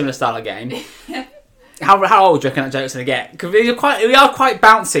theme, very similar style of game. How old do you reckon that joke's going to get? Because we are quite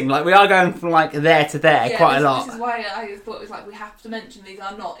bouncing, like we are going from like there to there Yeah, quite a lot. This is why I thought it was like we have to mention these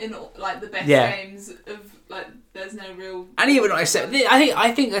are not in like the best Yeah. games of like there's no real. And even I said,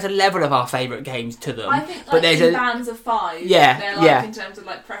 I think there's a level of our favourite games to them. I think like but there's in a bands of 5. Yeah, they're like yeah. in terms of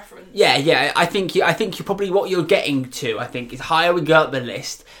like preference. yeah. I think you probably what you're getting to. I think is higher we go up the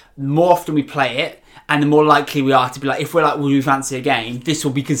list, the more often we play it. And the more likely we are to be like, if we're like, well, we fancy a game, this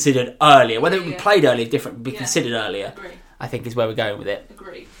will be considered earlier. Whether it be played earlier, different, but be considered earlier. Agree. I think is where we're going with it.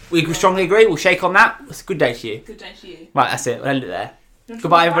 Agree. We strongly agree. We'll shake on that. It's a good day to you. Good day to you. Right, that's it. We'll end it there. You want to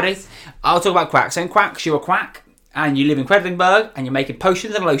Goodbye, talk about everybody. quacks? I'll talk about quacks. So in quacks, you're a quack, and you live in Quedlinburg, and you're making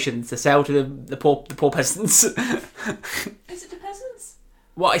potions and lotions to sell to the poor peasants. Is it to peasants?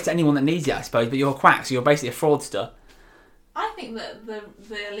 Well, it's to anyone that needs it, I suppose. But you're a quack, so you're basically a fraudster. I think that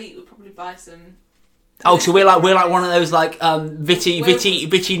the elite would probably buy some. Oh, so we're like one of those like Viti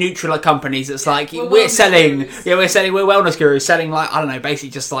Nutrila companies that's like we're we're wellness selling gurus. we're wellness gurus selling like I don't know,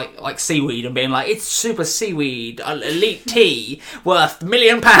 basically just like seaweed and being like it's super seaweed elite tea worth £1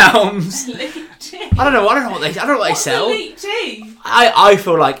 million. Elite tea. I don't know what they What's sell. elite tea? I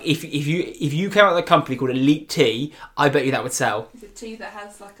feel like if you came out with a company called Elite Tea, I bet you that would sell. It's a tea that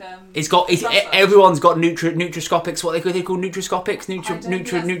has like Everyone's got Nutriscopics. What they call Nutriscopics,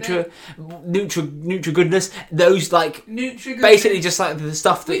 Nutra goodness. Those like Nutra basically just like the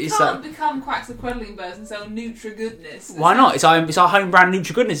stuff that we is can't like. become Quacks of Quedlinburg and sell Nutra goodness. Why not? It's our home brand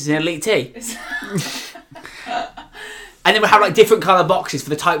Nutra goodness. It's in Elite Tea. And then we'll have like different colour boxes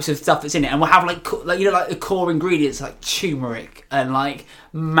for the types of stuff that's in it, and we'll have like the core ingredients like turmeric and like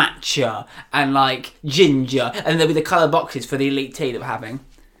matcha and like ginger, and there'll be the colour boxes for the Elite Tea that we're having.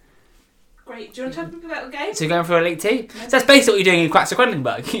 Great. Do you want to tell people about the game? So you're going for Elite Tea? So that's basically what you're doing in Quacks of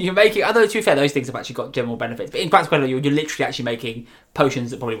Quedlinburg. You're making, although to be fair, those things have actually got general benefits. But in Quacks of Quedlinburg, you're literally actually making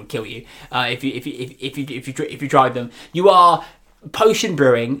potions that probably would kill you if you tried them. You are potion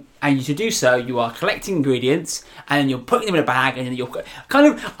brewing, and to do so, you are collecting ingredients, and then you're putting them in a bag, and then you're kind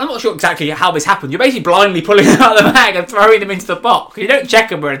of, I'm not sure exactly how this happened. You're basically blindly pulling them out of the bag and throwing them into the box. You don't check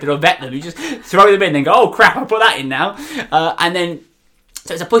them or anything or vet them. You just throw them in and go, oh crap, I'll put that in now. And then.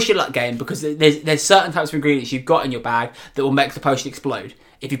 So it's a push your luck game because there's certain types of ingredients you've got in your bag that will make the potion explode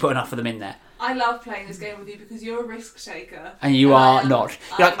if you put enough of them in there. I love playing this game with you because you're a risk taker. And you are not.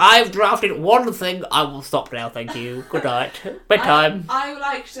 You're like, I'm- I've drafted one thing, I will stop now, thank you. Good night. Bedtime. I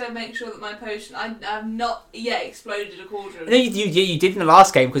like to make sure that my potion. I've not yet exploded a cauldron. No, you did in the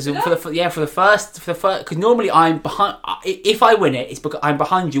last game because for the first because normally I'm behind. If I win it, it's because I'm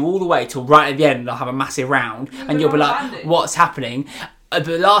behind you all the way till right at the end, and I'll have a massive round, and you'll be like, landing. "What's happening?" But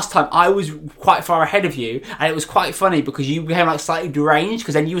last time I was quite far ahead of you, and it was quite funny because you became like slightly deranged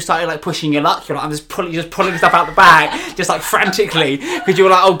because then you started like pushing your luck. You're like, I'm just pulling stuff out the bag, just like frantically because you were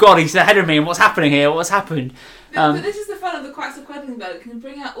like, "Oh God, he's ahead of me!" And what's happening here? What's happened? But this is the fun of the Quacks of Quedlinburg. You can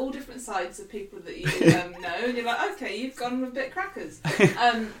bring out all different sides of people that you know, and you're like, okay, you've gone a bit crackers.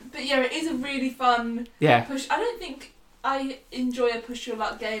 But yeah, it is a really fun push. I don't think I enjoy a push your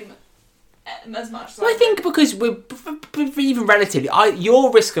luck game as much. Well, I think because we're even relatively,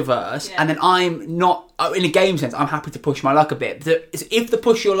 you're risk averse, and then I'm not. In a game sense, I'm happy to push my luck a bit. If the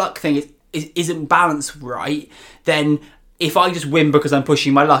push your luck thing isn't balanced right, then if I just win because I'm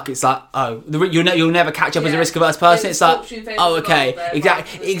pushing my luck, it's like, oh, you'll never catch up as a risk averse person. It's like, oh, okay,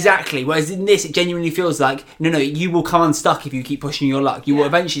 exactly. Whereas in this, it genuinely feels like, no, you will come unstuck if you keep pushing your luck. You will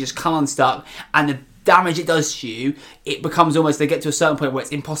eventually just come unstuck, and the damage it does to you, it becomes almost, they get to a certain point where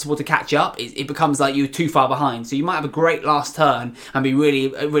it's impossible to catch up. It becomes like you're too far behind. So you might have a great last turn and be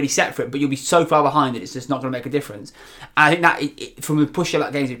really set for it, but you'll be so far behind that it's just not going to make a difference. And I think that from the push your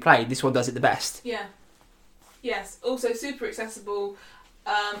luck games we played, this one does it the best. Yeah. Yes, also super accessible.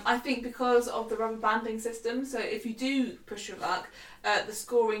 I think because of the rubber banding system, so if you do push your luck, the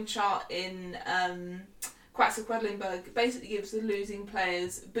scoring chart in Quacks of Quedlinburg basically gives the losing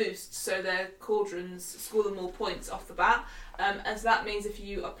players boosts, so their cauldrons score them more points off the bat. And so that means if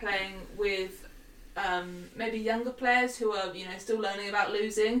you are playing with maybe younger players who are still learning about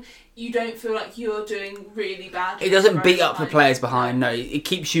losing, you don't feel like you're doing really bad. It doesn't beat up the players behind. No, it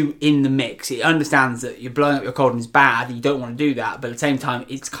keeps you in the mix. It understands that you're blowing up your cauldrons bad and you don't want to do that, but at the same time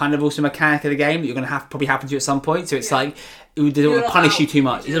it's kind of also a mechanic of the game that you're going to probably happen to you at some point, so it's like it doesn't want to punish you too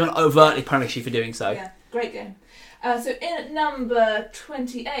much. It doesn't overtly punish you for doing so. Yeah, great game. So in at number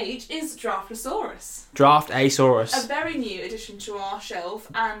 28 is Draftosaurus. Draftosaurus. A very new addition to our shelf,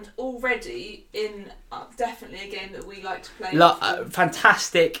 and already in definitely a game that we like to play.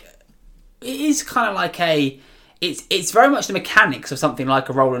 Fantastic. It is kind of like it's very much the mechanics of something like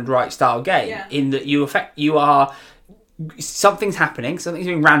a roll and write style game, in that something's happening, something's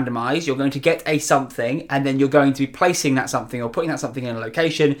being randomised, you're going to get a something, and then you're going to be placing that something or putting that something in a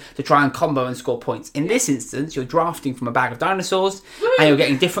location to try and combo and score points. In this instance, you're drafting from a bag of dinosaurs, and you're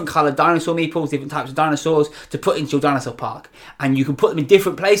getting different coloured dinosaur meeples, different types of dinosaurs to put into your dinosaur park. And you can put them in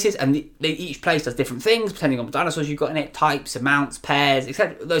different places, and each place does different things, depending on the dinosaurs you've got in it, types, amounts, pairs,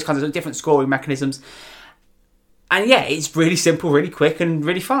 etc. Those kinds of different scoring mechanisms. And yeah, it's really simple, really quick, and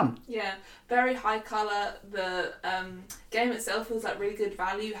really fun. Yeah. Very high colour. The game itself feels like really good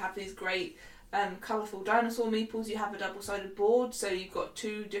value. You have these great colourful dinosaur meeples. You have a double-sided board, so you've got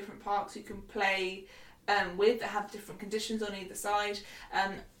two different parks you can play with that have different conditions on either side.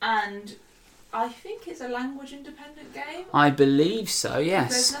 And I think it's a language-independent game. I believe so, yes.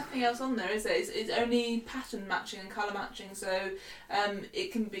 There's nothing else on there, is there? It's only pattern matching and colour matching, so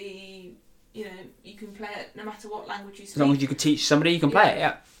it can be, you can play it no matter what language you speak. As long as you could teach somebody, you can play it,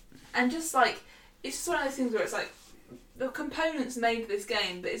 yeah. And just like, it's just one of those things where it's like, the components made this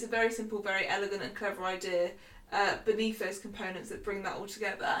game, but it's a very simple, very elegant and clever idea beneath those components that bring that all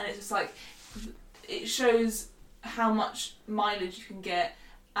together. And it's just like, it shows how much mileage you can get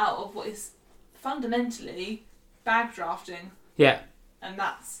out of what is fundamentally bag drafting. Yeah. And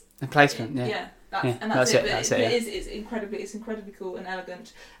that's... And placement, That's it. It's incredibly cool and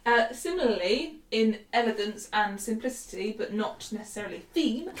elegant. Similarly, in elegance and simplicity, but not necessarily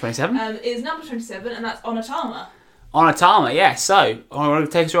theme, 27 is number 27, and that's Onatama. Onatama, yeah. So, want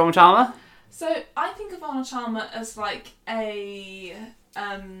to take us through Onatama? So, I think of Onatama as like a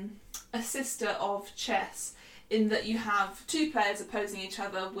sister of chess, in that you have two players opposing each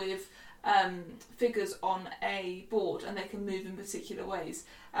other with figures on a board, and they can move in particular ways.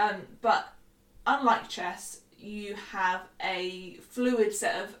 But unlike chess, you have a fluid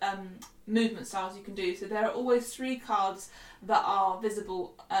set of movement styles you can do. So there are always 3 cards that are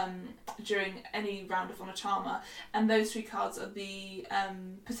visible during any round of Onatama, and those 3 cards are the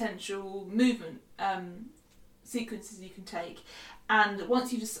potential movement sequences you can take. And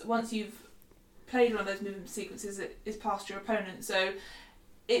once you've played one of those movement sequences, it is past your opponent. So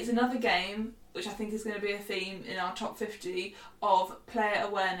it's another game, which I think is going to be a theme in our top 50, of player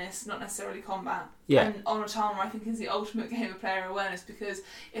awareness, not necessarily combat. Yeah. And Onatama, I think, is the ultimate game of player awareness, because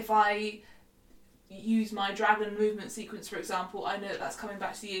if I use my dragon movement sequence, for example, I know that's coming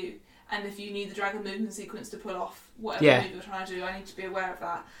back to you, and if you need the dragon movement sequence to pull off whatever Yeah. move you're trying to do, I need to be aware of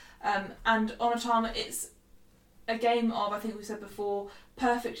that. And on Otama, it's a game of, I think we said before,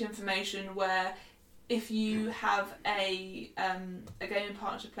 perfect information, where if you have a gaming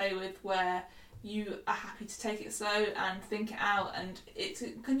partner to play with where you are happy to take it slow and think it out, and it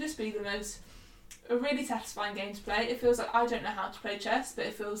can just be a really satisfying game to play. It feels like I don't know how to play chess, but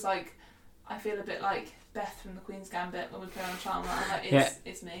it feels like I feel a bit like Beth from the Queen's Gambit when we play on Charmer. I'm like,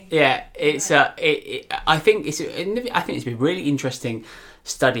 it's me. Yeah, it's I think it's a really interesting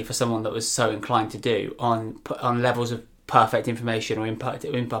study for someone that was so inclined to do on levels of perfect information or imperfect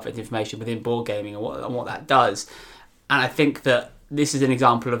information within board gaming and what that does. And I think that this is an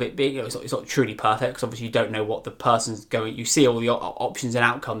example of it being, it's not truly perfect, because obviously you don't know what the person's going. You see all the options and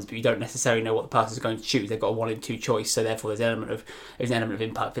outcomes, but you don't necessarily know what the person's going to choose. They've got a 1 and 2 choice, so therefore there's an element of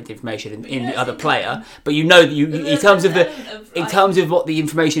imperfect information in the other player. But you know that in terms of what the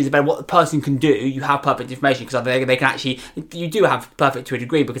information is about, what the person can do, you have perfect information, because they can actually, you do have perfect to a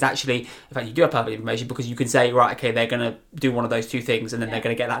degree, because actually, in fact, you do have perfect information because you can say, right, okay, they're going to do one of those 2 things, and then they're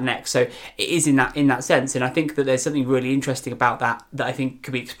going to get that next. So it is in that sense, and I think that there's something really interesting about that I think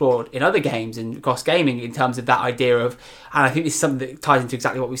could be explored in other games and across gaming, in terms of that idea of, and I think this is something that ties into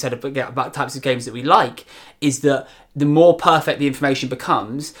exactly what we said about types of games that we like, is that the more perfect the information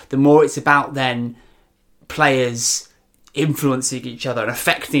becomes, the more it's about then players influencing each other and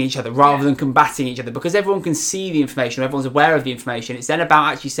affecting each other rather than combating each other, because everyone can see the information, everyone's aware of the information. It's then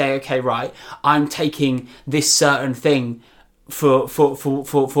about actually saying, okay, right, I'm taking this certain thing for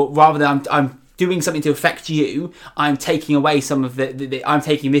rather than I'm doing something to affect you, I'm taking away some of the I'm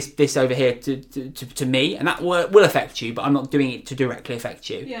taking this over here to me, and that will affect you, but I'm not doing it to directly affect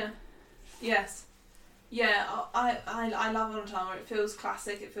you. Yeah. Yes. Yeah, I love Onitama. It feels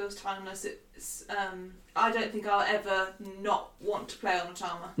classic, it feels timeless. It's I don't think I'll ever not want to play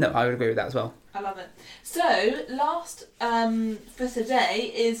Onitama. No, I would agree with that as well. I love it. So, last for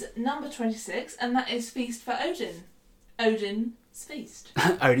today is number 26, and that is Feast for Odin. Odin's Feast.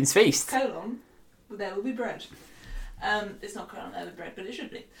 Odin's Feast. Colon. There will be bread. It's not colon there with bread, but it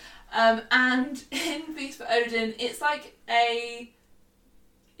should be. And in Feast for Odin, it's like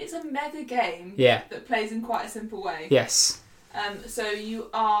it's a mega game that plays in quite a simple way. Yes. So you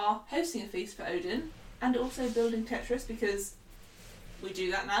are hosting a feast for Odin and also building Tetris, because we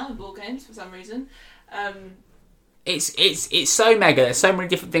do that now in board games for some reason. It's so mega. There's so many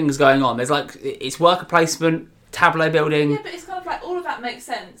different things going on. There's like, it's worker placement, tableau building. Yeah, but it's kind of like all of that makes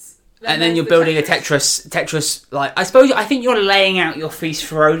sense. And then you're building a Tetris. Like, I think you're laying out your feast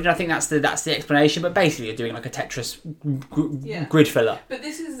for Odin. I think that's the explanation. But basically, you're doing like a Tetris grid filler. But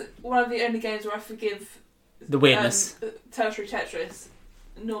this is one of the only games where I forgive the weirdness. Tertiary Tetris.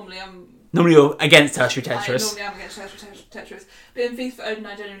 Normally you're against Tertiary Tetris. Normally I'm against Tertiary Tetris. But in Feast for Odin,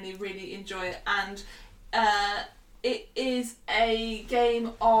 I genuinely really enjoy it, and it is a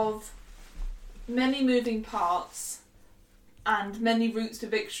game of many moving parts and many routes to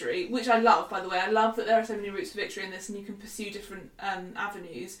victory, which I love, by the way. I love that there are so many routes to victory in this, and you can pursue different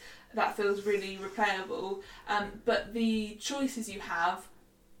avenues. That feels really replayable. But the choices you have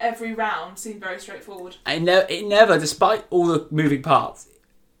every round seem very straightforward. It never, despite all the moving parts,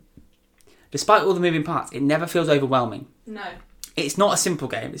 it never feels overwhelming. No. It's not a simple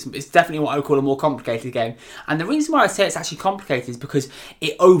game. It's definitely what I would call a more complicated game. And the reason why I say it's actually complicated is because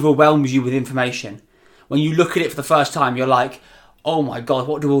it overwhelms you with information. When you look at it for the first time, you're like, oh my God,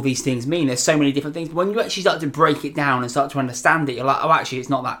 what do all these things mean? There's so many different things. But when you actually start to break it down and start to understand it, you're like, oh, actually, it's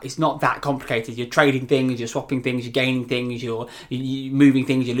not that complicated. You're trading things, you're swapping things, you're gaining things, you're moving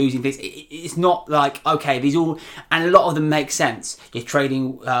things, you're losing things. It's not like, okay, these all, and a lot of them make sense. You're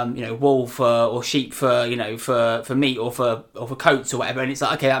trading, wool or sheep for meat or for coats or whatever, and it's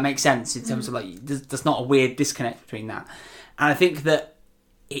like, okay, that makes sense in terms of like, there's not a weird disconnect between that. And I think that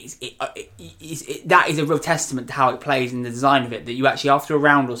that is a real testament to how it plays in the design of it, that you actually, after a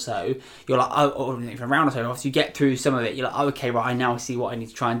round or so, you're like, after a round or so, after you get through some of it, you're like, oh, okay, right, I now see what I need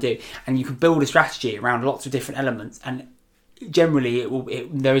to try and do. And you can build a strategy around lots of different elements, and generally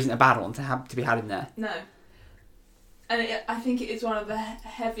there isn't a battle to be had in there. No. And I think it is one of the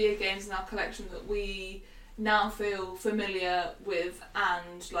heavier games in our collection that we now feel familiar with,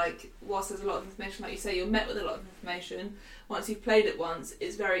 and like, whilst there's a lot of information, like you say, you're met with a lot of information. Once you've played it once,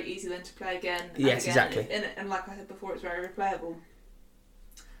 it's very easy then to play again. Yes, exactly. And like I said before, it's very replayable.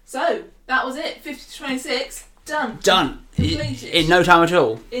 So, that was it. 50 to 26. Done. Completed. In no time at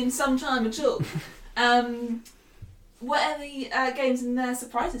all. In some time at all. Were any games in there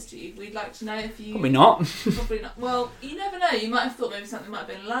surprises to you? We'd like to know if you... Probably not. Probably not. Well, you never know. You might have thought maybe something might have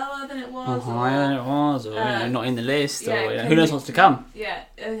been lower than it was. Or higher than it was, or not in the list, yeah, or who knows what's to come. Yeah.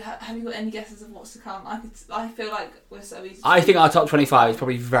 Have you got any guesses of what's to come? I feel like we're so easy. I think our top 25 is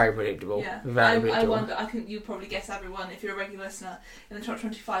probably very predictable. Yeah. Very I predictable. wonder. I think you'll probably guess everyone if you're a regular listener in the top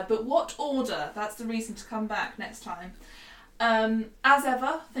 25. But what order? That's the reason to come back next time. As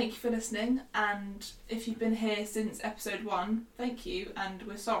ever, thank you for listening, and if you've been here since episode 1, thank you, and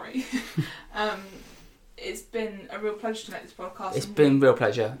we're sorry. It's been a real pleasure to make this podcast. It's been a real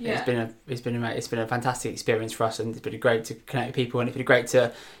pleasure. Yeah. It's been a fantastic experience for us, and it's been great to connect with people, and it's been great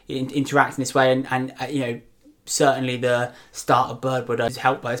to interact in this way. And certainly the start of Birdwood is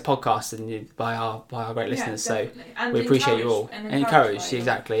helped by this podcast and by our great listeners. Yeah, so we appreciate you all and encouraged.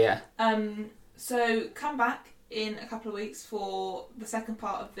 Exactly, yeah. So come back in a couple of weeks for the second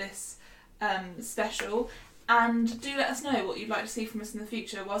part of this special, and do let us know what you'd like to see from us in the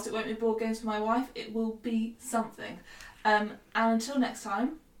future. Whilst it won't be board games for my wife, it will be something. And until next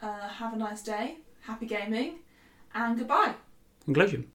time, have a nice day, happy gaming, and goodbye. Conclusion.